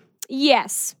them.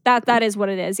 Yes, that is what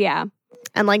it is, yeah.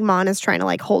 And like Mon is trying to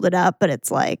like hold it up, but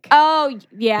it's like... Oh,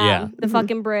 yeah. The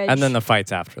fucking bridge. And then the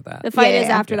fight's after that. The fight is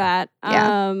after that.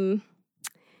 Yeah.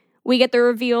 We get the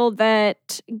reveal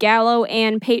that Gallo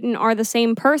and Peyton are the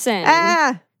same person.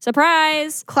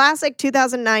 Surprise! Classic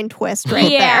 2009 twist right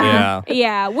there.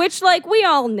 Yeah, which like we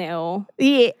all knew.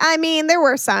 Yeah, I mean, there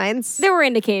were signs. There were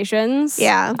indications.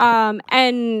 Yeah.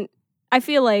 And I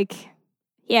feel like,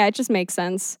 it just makes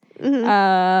sense.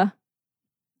 Mm-hmm.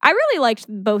 I really liked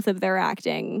both of their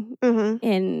acting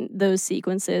in those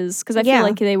sequences because I feel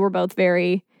like they were both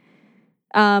very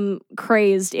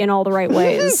crazed in all the right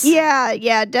ways.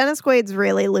 Yeah. Dennis Quaid's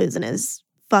really losing his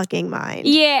fucking mind.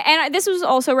 Yeah, and this was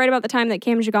also right about the time that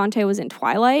Cam Gigante was in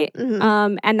Twilight.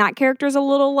 And that character's a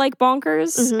little like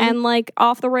bonkers and like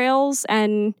off the rails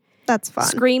and that's fun.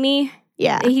 Screamy.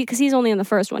 Yeah. Because he's only in the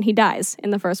first one. He dies in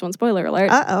the first one. Spoiler alert.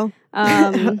 Uh-oh.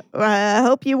 I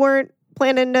hope you weren't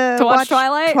planning to watch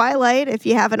Twilight if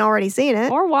you haven't already seen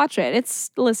it. Or watch it.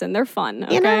 Listen, they're fun,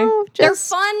 okay? They're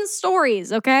fun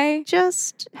stories, okay?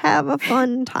 Just have a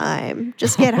fun time.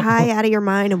 Just get high out of your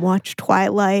mind and watch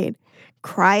Twilight.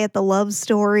 Cry at the love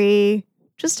story.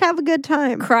 Just have a good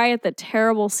time. Cry at the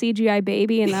terrible CGI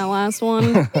baby in that last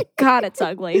one. God, it's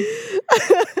ugly.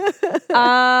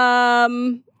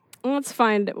 Let's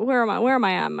find where am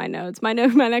I at in my notes? My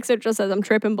next note just says I'm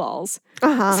tripping balls. So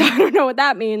I don't know what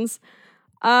that means.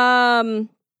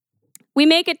 We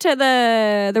make it to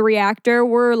the reactor.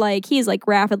 He's like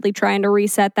rapidly trying to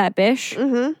reset that bish.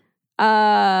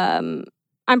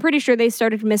 I'm pretty sure they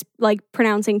started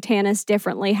pronouncing Tanis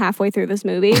differently halfway through this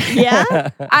movie. Yeah.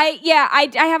 I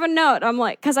have a note. I'm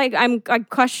like, because I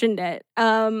questioned it.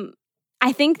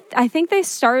 I think they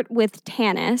start with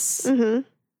Tanis.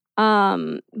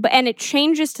 And it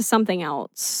changes to something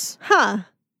else. Huh.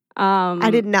 I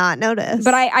did not notice.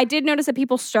 But I did notice that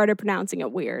people started pronouncing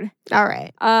it weird. All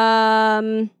right.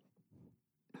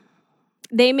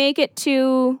 They make it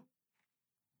to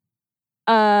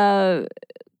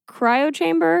cryo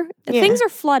chamber. Yeah. Things are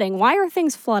flooding. Why are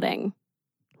things flooding?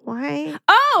 Why?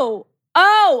 Oh!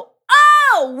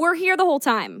 We're here the whole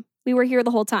time. We were here the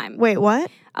whole time. Wait,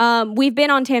 what? We've been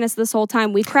on Tanis this whole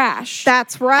time. We crashed.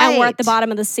 That's right. And we're at the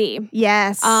bottom of the sea.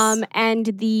 Yes. And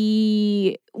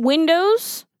the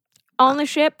windows on the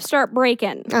ship start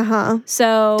breaking.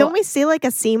 So don't we see like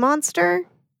a sea monster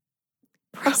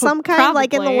of some kind, probably,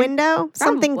 like in the window? Probably.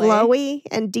 Something glowy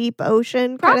and deep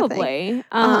ocean kind of thing.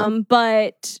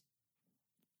 But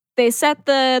they set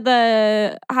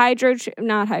the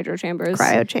cryo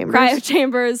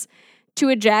chambers to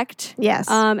eject. Yes.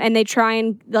 And they try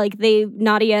and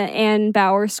Nadia and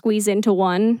Bauer squeeze into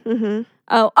one.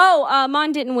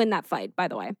 Mon didn't win that fight, by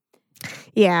the way.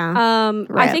 Yeah.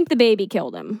 I think the baby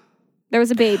killed him. There was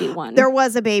a baby one. There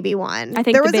was a baby one. I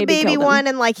think there was a baby one,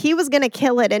 and he was gonna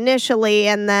kill it initially,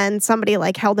 and then somebody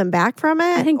held him back from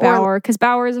it. I think Bauer, because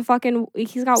Bauer is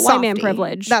he's got white man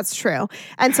privilege. That's true,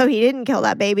 and so he didn't kill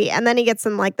that baby, and then he gets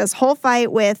in this whole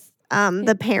fight with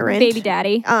the parent, baby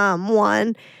daddy,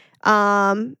 one.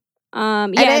 And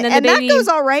then and that goes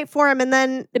all right for him, and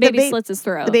then the baby slits his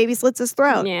throat. The baby slits his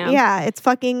throat. Yeah, it's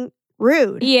fucking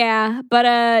rude. Yeah,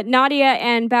 but Nadia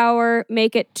and Bauer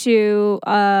make it to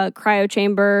cryo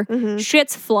chamber.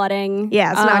 Shit's flooding.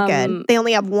 Yeah, it's not good. They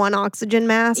only have one oxygen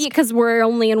mask. because we're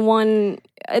only in one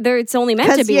it's only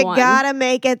meant to be one. Because you gotta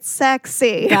make it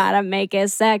sexy. Gotta make it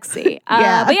sexy.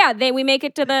 But yeah, we make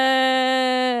it to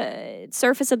the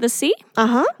surface of the sea.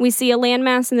 We see a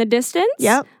landmass in the distance.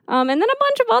 Yep. And then a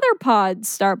bunch of other pods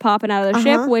start popping out of the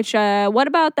ship, which, what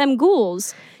about them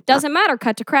ghouls? Doesn't matter.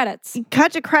 Cut to credits.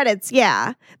 Cut to credits,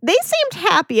 yeah. They seemed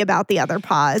happy about the other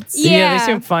pods. Yeah, they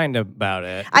seemed fine about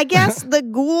it. I guess the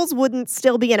ghouls wouldn't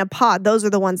still be in a pod. Those are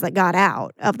the ones that got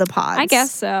out of the pods. I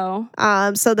guess so.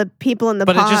 So the people in the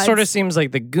pods... But it just sort of seems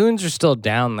like the goons are still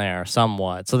down there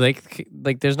somewhat. So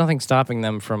there's nothing stopping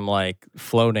them from like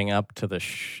floating up to the...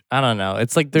 I don't know.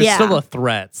 It's like there's still a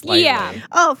threat slightly. Yeah.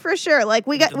 Oh, for sure. Like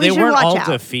we should watch out. They weren't all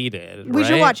defeated, right? We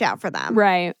should watch out for them.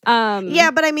 Right.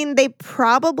 Yeah, but I mean, they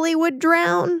probably would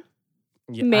drown.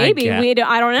 Yeah, maybe I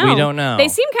don't know. We don't know. They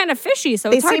seem kind of fishy, so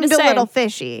it's hard to say. They seemed a little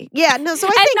fishy. Yeah, no. So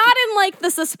I think not in like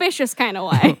the suspicious kind of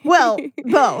way. Well,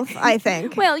 both. I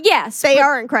think. Well, yes, they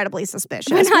are incredibly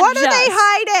suspicious. What are they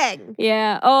hiding?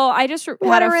 Yeah. Oh, I just had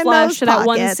a flash to that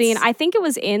one scene. I think it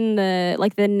was in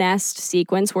the nest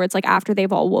sequence where it's like after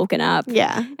they've all woken up.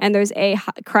 Yeah. And there's a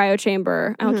cryo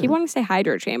chamber. I keep wanting to say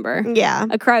hydro chamber. Yeah.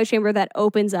 A cryo chamber that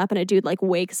opens up and a dude like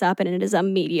wakes up and it is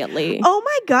immediately. Oh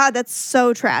my god, that's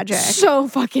so tragic. So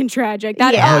fucking tragic.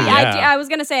 I was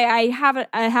gonna say I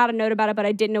had a note about it, but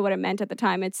I didn't know what it meant at the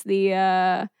time. It's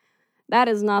the that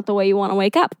is not the way you want to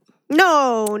wake up.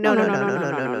 No.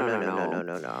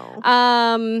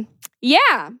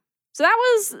 Yeah. So that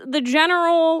was the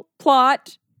general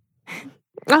plot.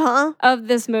 Of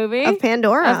this movie of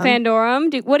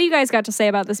Pandorum. What do you guys got to say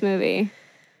about this movie?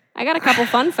 I got a couple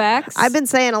fun facts. I've been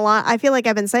saying a lot. I feel like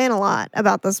I've been saying a lot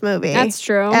about this movie. That's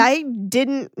true. I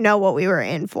didn't know what we were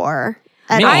in for.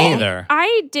 Me either.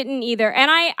 I didn't either,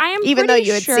 and I am even though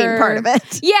you had seen part of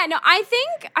it. Yeah, no, I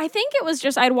think it was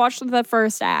just I'd watched the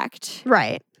first act,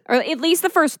 right, or at least the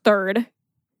first third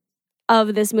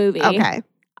of this movie. Okay,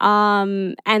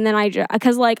 and then I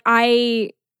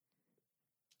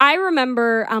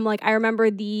remember I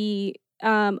remember the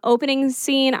opening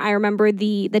scene. I remember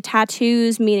the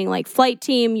tattoos, meaning like flight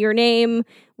team, your name,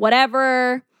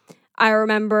 whatever. I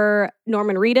remember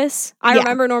Norman Reedus.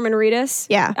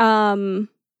 Yeah.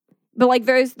 But like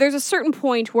there's a certain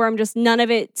point where I'm just none of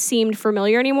it seemed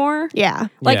familiar anymore. Yeah.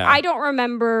 I don't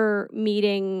remember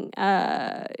meeting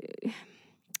Nadia?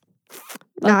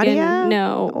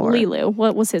 No, Lilu.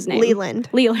 What was his name? Leland,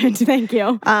 thank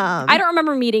you. I don't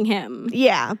remember meeting him.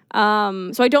 Yeah.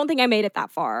 So I don't think I made it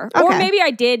that far. Okay. Or maybe I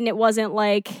did and it wasn't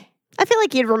like I feel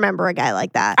like you'd remember a guy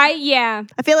like that. I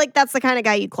feel like that's the kind of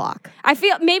guy you clock. I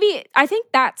think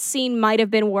that scene might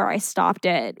have been where I stopped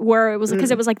it, where it was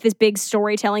because it was like this big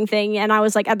storytelling thing, and I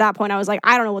was like, at that point, I was like,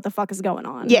 I don't know what the fuck is going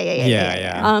on.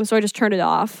 Yeah. So I just turned it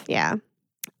off. Yeah.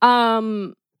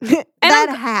 That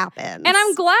happens, and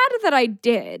I'm glad that I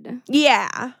did.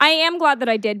 Yeah, I am glad that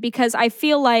I did because I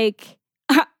feel like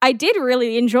I did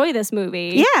really enjoy this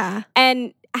movie. Yeah,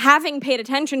 and having paid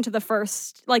attention to the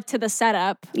first, to the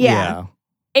setup. Yeah.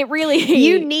 It really...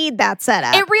 You need that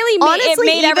setup. It really Honestly,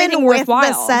 made everything with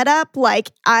worthwhile. The setup,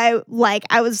 I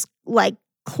was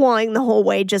clawing the whole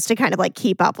way just to kind of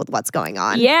keep up with what's going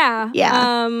on. Yeah.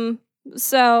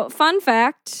 So, fun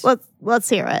fact. Let's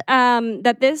hear it.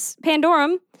 That this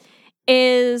Pandorum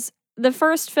is the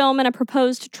first film in a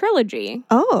proposed trilogy.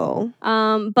 Oh.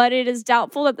 But it is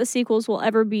doubtful that the sequels will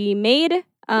ever be made.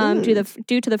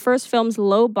 Due to the first film's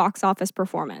low box office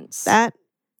perforance. Okay.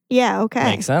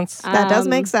 Makes sense. That does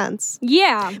make sense.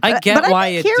 Yeah. I get why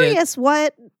it did. I'm curious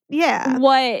what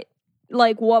would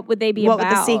they be what about? What would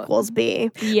the sequels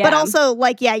be? Yeah. But also,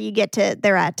 you get to,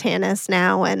 they're at Tanis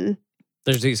now, and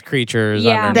there's these creatures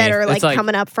that are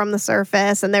coming up from the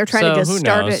surface, and they're trying to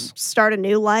just start a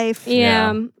new life.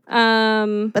 Yeah.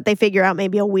 But they figure out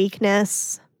maybe a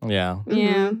weakness. Yeah.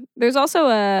 Yeah. There's also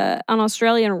an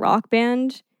Australian rock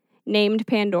band named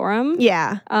Pandorum.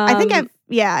 Yeah. I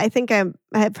think I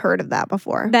have heard of that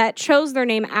before. That chose their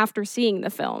name after seeing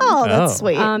the film. Oh, that's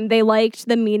sweet. They liked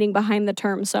the meaning behind the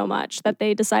term so much that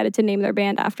they decided to name their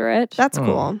band after it. That's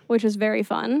cool. Which is very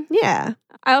fun. Yeah.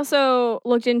 I also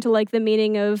looked into the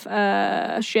meaning of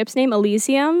a ship's name,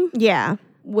 Elysium. Yeah.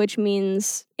 Which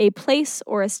means a place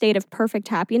or a state of perfect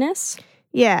happiness.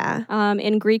 Yeah.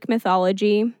 In Greek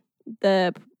mythology,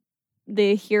 the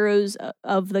heroes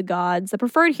of the gods, the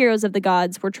preferred heroes of the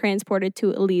gods, were transported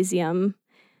to Elysium,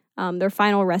 their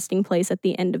final resting place at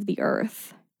the end of the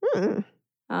earth.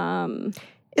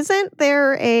 Isn't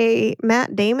there a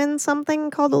Matt Damon something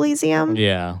called Elysium?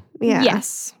 Yeah.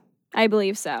 Yes, I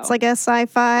believe so. It's like a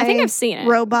sci-fi. I think I've seen it.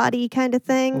 Robot-y kind of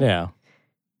thing. Yeah.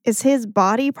 Is his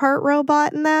body part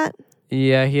robot in that?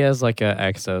 Yeah, he has an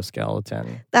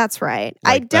exoskeleton. That's right.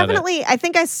 I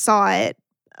think I saw it.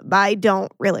 I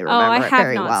don't really remember it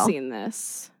very well. I have not seen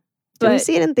this. Did we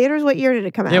see it in theaters? What year did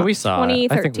it come out? Yeah, we saw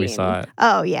it. I think we saw it.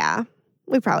 Oh, yeah.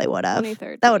 We probably would have.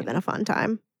 That would have been a fun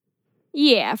time.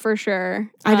 Yeah, for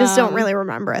sure. I just don't really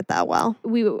remember it that well.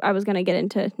 I was going to get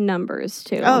into numbers,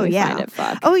 too. Oh, yeah.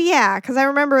 Oh, yeah, because I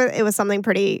remember it was something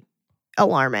pretty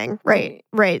alarming right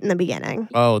in the beginning.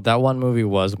 Oh, that one movie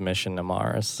was Mission to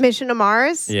Mars. Mission to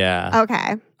Mars? Yeah.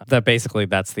 Okay.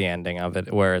 That's the ending of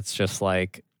it, where it's just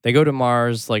like they go to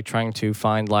Mars, like trying to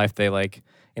find life. They like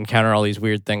encounter all these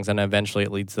weird things, and eventually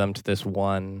it leads them to this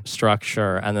one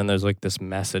structure, and then there's like this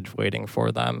message waiting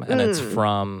for them, and it's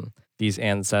from these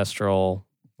ancestral,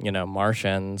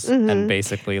 Martians, and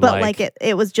basically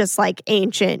it was just like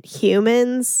ancient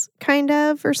humans, kind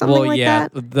of, or something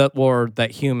that.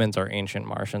 That humans are ancient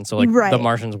Martians. So the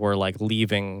Martians were like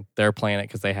leaving their planet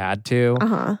because they had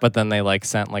to, but then they like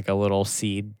sent like a little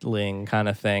seedling kind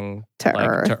of thing to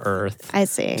Earth. I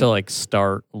see. To like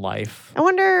start life. I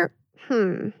wonder.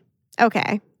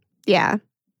 Okay. Yeah.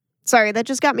 Sorry, that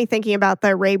just got me thinking about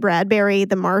the Ray Bradbury,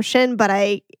 The Martian, but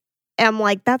I am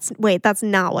like, that's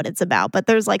not what it's about. But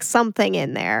there's like something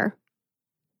in there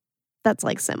that's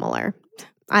like similar.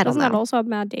 I don't know. Doesn't that also have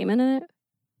Matt Damon in it?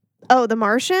 Oh, The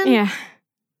Martian? Yeah.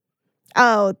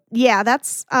 Oh, yeah,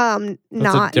 that's not.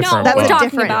 That's what we're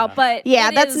talking about, but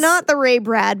that's not the Ray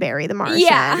Bradbury, The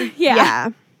Martian. Yeah.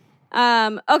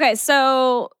 Okay,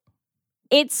 so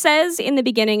it says in the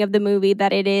beginning of the movie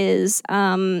that it is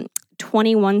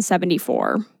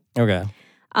 2174. Okay.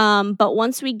 But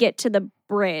once we get to the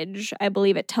bridge, I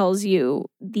believe it tells you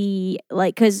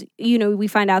because we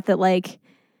find out that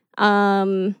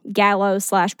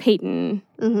Gallo/Peyton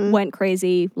went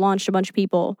crazy, launched a bunch of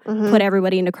people, put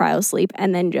everybody into cryosleep,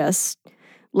 and then just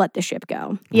let the ship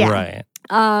go. Yeah. Right.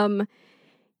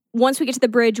 Once we get to the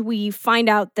bridge, we find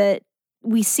out that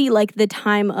we see the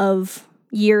time of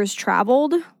years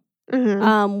traveled,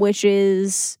 which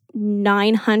is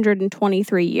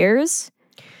 923 years,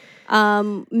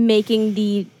 making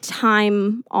the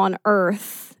time on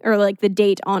Earth, or the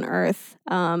date on Earth,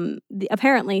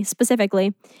 apparently,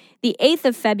 specifically, the 8th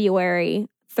of February,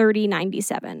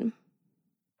 3097.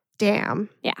 Damn.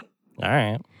 Yeah. All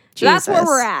right. So that's where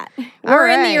we're at. We're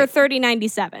in the year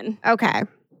 3097. Okay.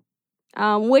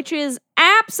 Which is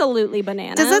absolutely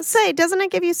bananas. Doesn't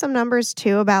it give you some numbers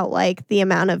too about the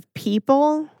amount of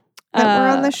people that were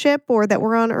on the ship or that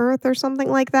were on Earth or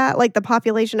something like that? Like the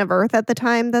population of Earth at the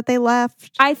time that they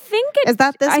left? I think it... Is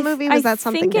that this movie? Was that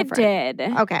something different? I think it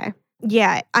did. Okay.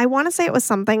 Yeah, I want to say it was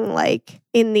something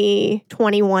in the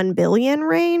 21 billion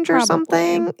range or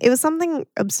something. It was something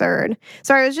absurd.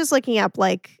 Sorry, I was just looking up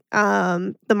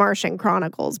The Martian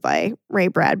Chronicles by Ray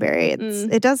Bradbury.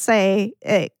 It does say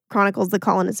it chronicles the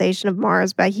colonization of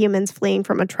Mars by humans fleeing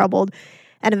from a troubled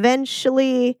and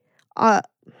eventually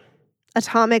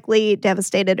atomically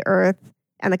devastated Earth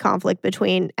and the conflict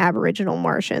between Aboriginal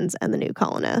Martians and the new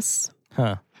colonists.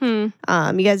 Huh. You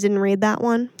guys didn't read that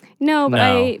one? No, but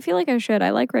I feel like I should.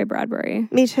 I like Ray Bradbury.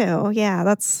 Me too.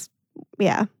 Yeah,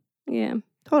 yeah.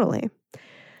 Totally.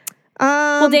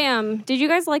 Well, damn. Did you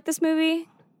guys like this movie?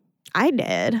 I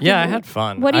did. Yeah, I had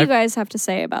fun. What do you guys have to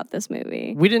say about this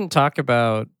movie? We didn't talk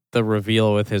about the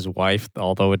reveal with his wife,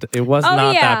 although it was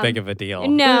not that big of a deal.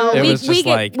 No, it was just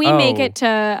we make it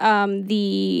to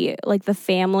the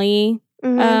family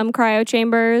cryo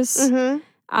chambers,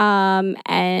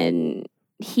 and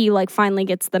he finally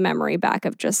gets the memory back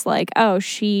of just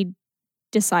she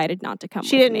decided not to come.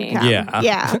 She didn't come.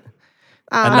 Yeah.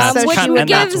 And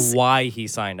that's why he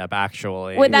signed up,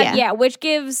 actually. Which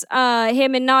gives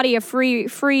him and Nadia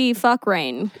free fuck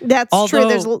reign. That's true.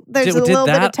 There's a little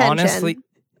bit of tension. Honestly,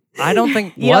 I don't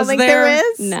think you don't think there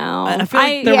is? No, I feel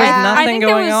like there was nothing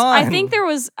going on. I think there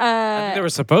was. I think there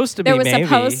was supposed to be. There was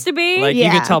supposed to be.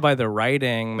 You could tell by the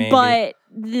writing, maybe. But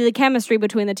the chemistry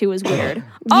between the two was weird.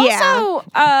 Also,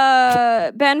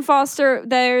 Ben Foster.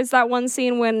 There's that one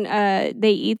scene when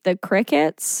they eat the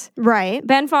crickets. Right.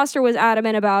 Ben Foster was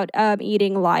adamant about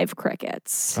eating live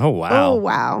crickets. Oh wow. Oh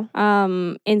wow.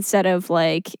 Instead of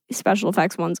special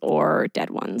effects ones or dead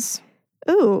ones.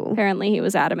 Ooh. Apparently he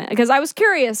was adamant because I was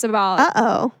curious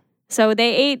about. So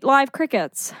they ate live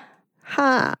crickets.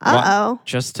 Huh.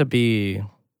 Just to be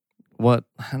what?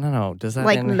 I don't know. Does that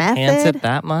enhance method? it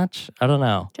that much? I don't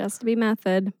know. Just to be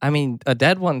method. I mean, a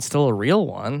dead one's still a real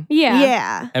one.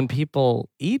 Yeah. And people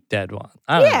eat dead ones.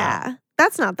 I don't know.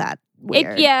 That's not that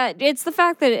weird. It's the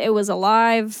fact that it was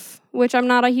alive, which I'm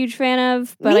not a huge fan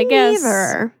of. But Me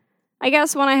neither. I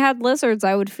guess when I had lizards,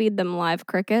 I would feed them live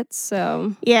crickets.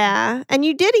 So yeah, and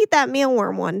you did eat that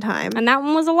mealworm one time, and that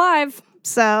one was alive.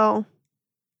 So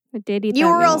I did eat. You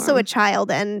that were mealworm. Also a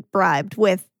child and bribed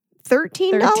with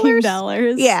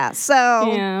 $13. Yeah,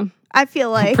 so yeah. I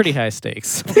feel like pretty high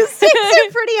stakes. the stakes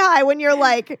are pretty high when you're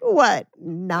like, what,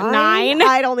 9?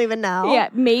 I don't even know. Yeah,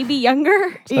 maybe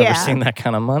younger. Never seen that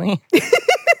kind of money.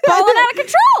 Falling out of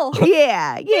control.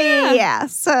 Yeah.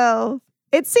 So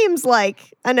it seems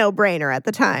like a no-brainer at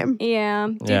the time. Yeah.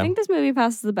 Do you think this movie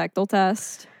passes the Bechdel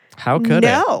test? How could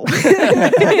no. it? How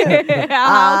could it?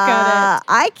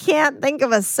 I can't think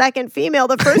of a second female.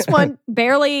 The first one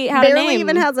barely had a name. Barely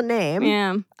even has a name.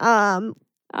 Yeah.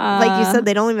 Like you said,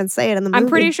 they don't even say it in the movie. I'm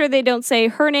pretty sure they don't say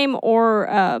her name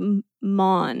or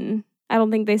Mon. I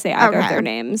don't think they say either of their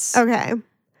names. Okay.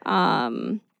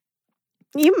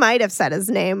 You might have said his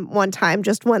name one time,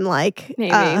 just when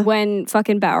maybe when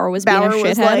fucking Bauer was being a shithead.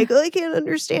 Was like, I can't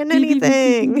understand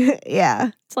anything.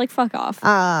 Yeah, it's like fuck off.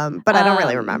 But I don't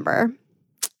really remember.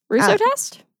 Russo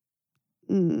test?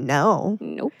 No.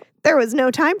 Nope. There was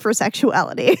no time for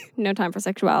sexuality. No time for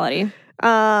sexuality.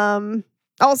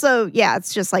 Also, yeah,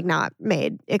 it's just like not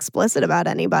made explicit about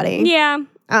anybody. Yeah.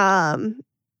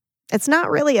 It's not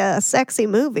really a sexy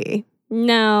movie.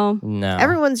 No.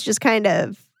 Everyone's just kind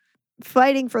of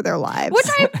fighting for their lives, which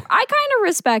I kind of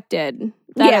respected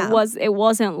that it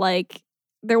wasn't like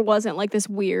there wasn't like this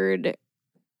weird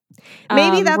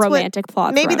maybe that's romantic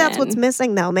plot. Maybe that's what's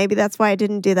missing though. Maybe that's why it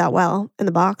didn't do that well in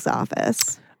the box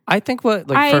office. I think for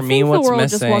me what's the world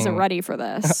missing just wasn't ready for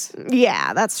this.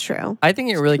 Yeah, that's true. I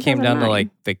think it really came down to like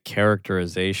the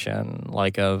characterization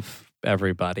like of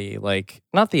everybody, like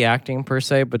not the acting per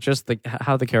se, but just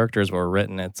how the characters were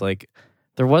written. It's like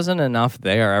there wasn't enough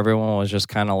there. Everyone was just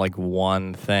kind of like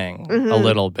one thing a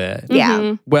little bit. Yeah.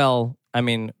 Mm-hmm. Well, I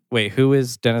mean, wait, who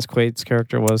is Dennis Quaid's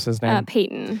character? What was his name?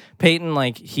 Peyton. Peyton,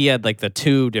 like he had like the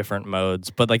 2 different modes,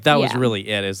 but like that was really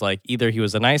it. Is like either he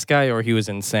was a nice guy or he was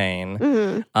insane.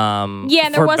 Mm-hmm.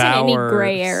 And there wasn't any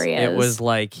gray areas. It was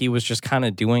like he was just kind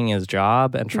of doing his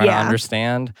job and trying to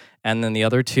understand, and then the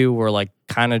other 2 were like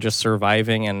kind of just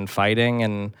surviving and fighting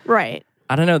and right.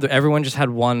 I don't know. Everyone just had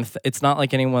one. It's not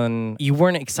like anyone. You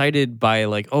weren't excited by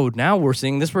like, oh, now we're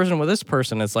seeing this person with this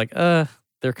person. It's like,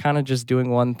 they're kind of just doing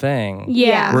one thing.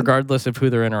 Yeah. Regardless of who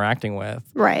they're interacting with.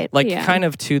 Right. Like kind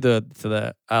of to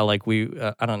the like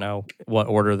I don't know what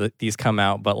order that these come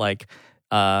out, but like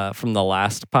from the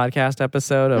last podcast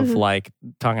episode of like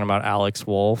talking about Alex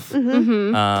Wolff, or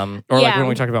like when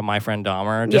we talked about My Friend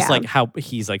Dahmer, just like how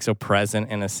he's like so present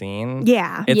in a scene.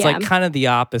 Yeah, it's like kind of the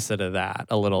opposite of that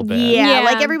a little bit. Yeah,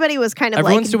 like everybody was kind of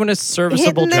everyone's doing a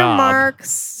serviceable hitting their job,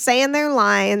 marks, saying their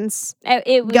lines,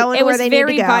 it where they need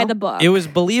to go. by the book. It was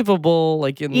believable,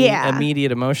 like in the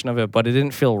immediate emotion of it, but it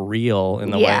didn't feel real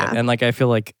in the way. And like I feel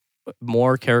like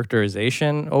more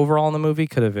characterization overall in the movie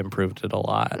could have improved it a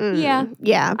lot.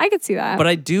 Yeah, I could see that. But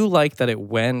I do like that it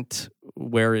went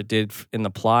where it did in the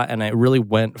plot, and it really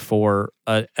went for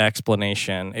an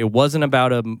explanation. It wasn't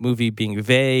about a movie being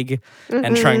vague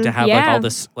and trying to have like all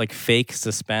this like fake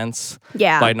suspense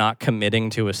by not committing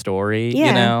to a story,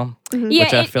 you know?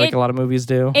 Which I feel like a lot of movies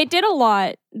do. It did a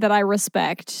lot that I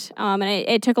respect, and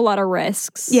it took a lot of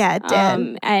risks. Yeah, it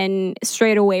did. And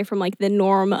strayed away from like the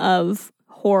norm of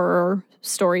horror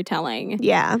storytelling.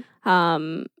 Yeah.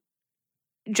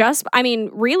 Just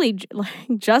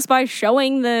by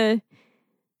showing the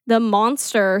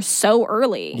monster so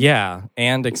early. Yeah,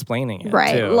 and explaining it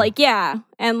right. too. Like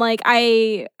and like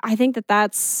I think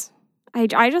that's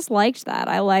I just liked that.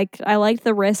 I liked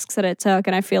the risks that it took,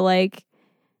 and I feel like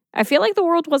the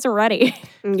world wasn't ready.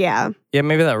 Yeah. Yeah,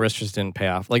 maybe that risk just didn't pay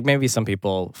off. Like maybe some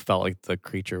people felt like the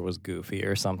creature was goofy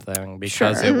or something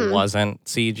because it wasn't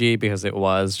CG, because it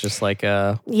was just like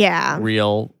a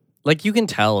real, like you can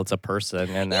tell it's a person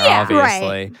in there,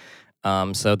 obviously.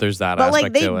 Right. So there's that but aspect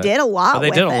like they to it. did a lot. But they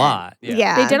with did a it. lot.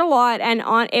 Yeah. They did a lot, and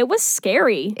it was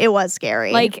scary. It was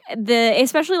scary. Like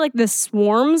especially like the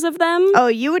swarms of them. Oh,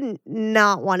 you would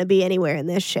not want to be anywhere in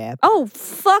this ship. Oh,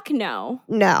 fuck no.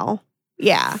 No.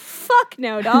 Yeah. Fuck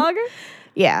no, dog.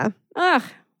 Yeah. Ugh.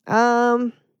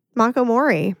 Mako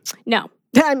Mori. No.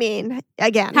 I mean,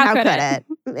 again, how could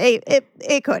it?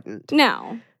 It couldn't.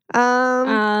 No.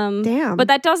 Damn. But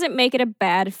that doesn't make it a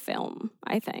bad film,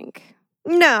 I think.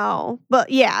 No. But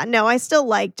no, I still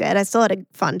liked it. I still had a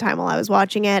fun time while I was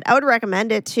watching it. I would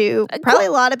recommend it to probably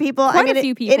a lot of people. A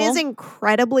few people. It is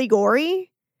incredibly gory.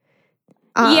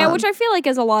 Which I feel like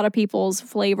is a lot of people's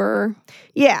flavor.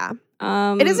 Yeah.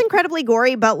 It is incredibly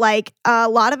gory, but like a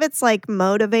lot of it's like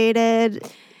motivated.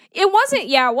 It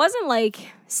wasn't like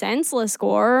senseless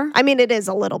gore. I mean, it is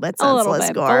a little bit senseless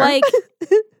gore. But like,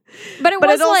 but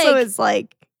it also is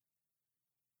like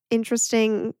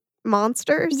interesting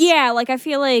monsters. Yeah, like I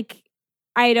feel like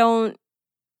I don't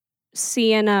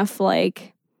see enough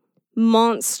like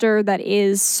monster that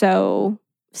is so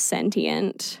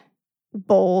sentient,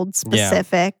 bold,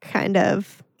 specific kind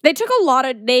of.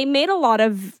 They made a lot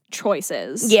of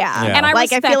choices. Yeah. And I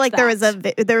like, I feel like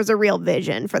that. there was a real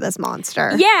vision for this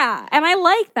monster. Yeah. And I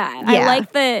like that. Yeah. I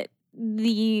like that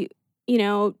the,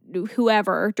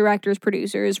 whoever, directors,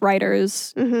 producers,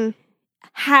 writers,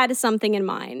 had something in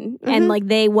mind. And like,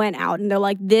 they went out and they're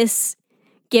like,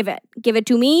 give it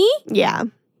to me. Yeah.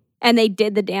 And they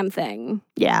did the damn thing.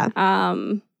 Yeah.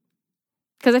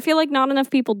 Because I feel like not enough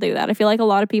people do that. I feel like a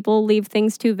lot of people leave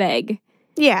things too vague.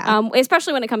 Yeah.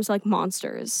 Especially when it comes to like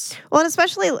monsters. Well, and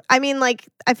especially, I mean, like,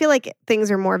 I feel like things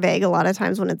are more vague a lot of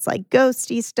times when it's like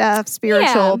ghosty stuff,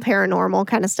 spiritual, paranormal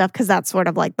kind of stuff, because that's sort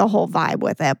of like the whole vibe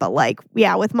with it. But like,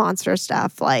 yeah, with monster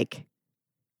stuff, like,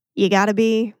 you gotta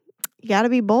be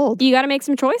bold. You gotta make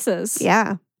some choices.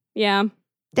 Yeah. Yeah.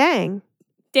 Dang.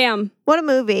 Damn. What a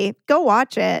movie. Go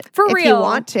watch it. For real. If you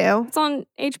want to. It's on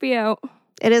HBO.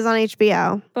 It is on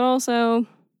HBO. But also,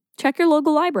 check your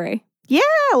local library. Yeah,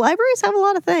 libraries have a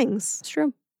lot of things. It's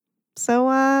true. So,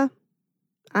 I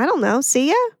don't know. See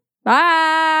ya.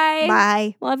 Bye.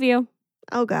 Bye. Love you.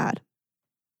 Oh, God.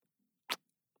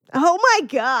 Oh, my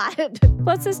God.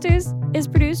 Blood Sisters is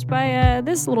produced by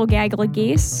this little gaggle of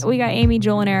geese. We got Amy,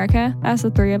 Joel, and Erica. That's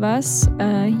the three of us.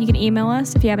 You can email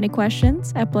us if you have any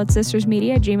questions at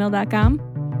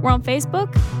bloodsistersmedia@gmail.com. We're on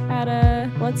Facebook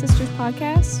at Blood Sisters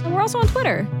Podcast. And we're also on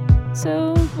Twitter.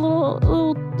 So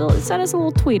send us a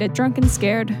little tweet at Drunken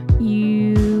Scared.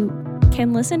 You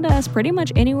can listen to us pretty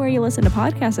much anywhere you listen to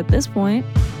podcasts at this point.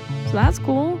 So that's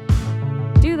cool.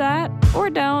 Do that or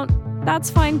don't. That's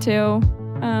fine too.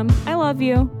 I love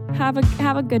you. Have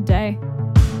a good day.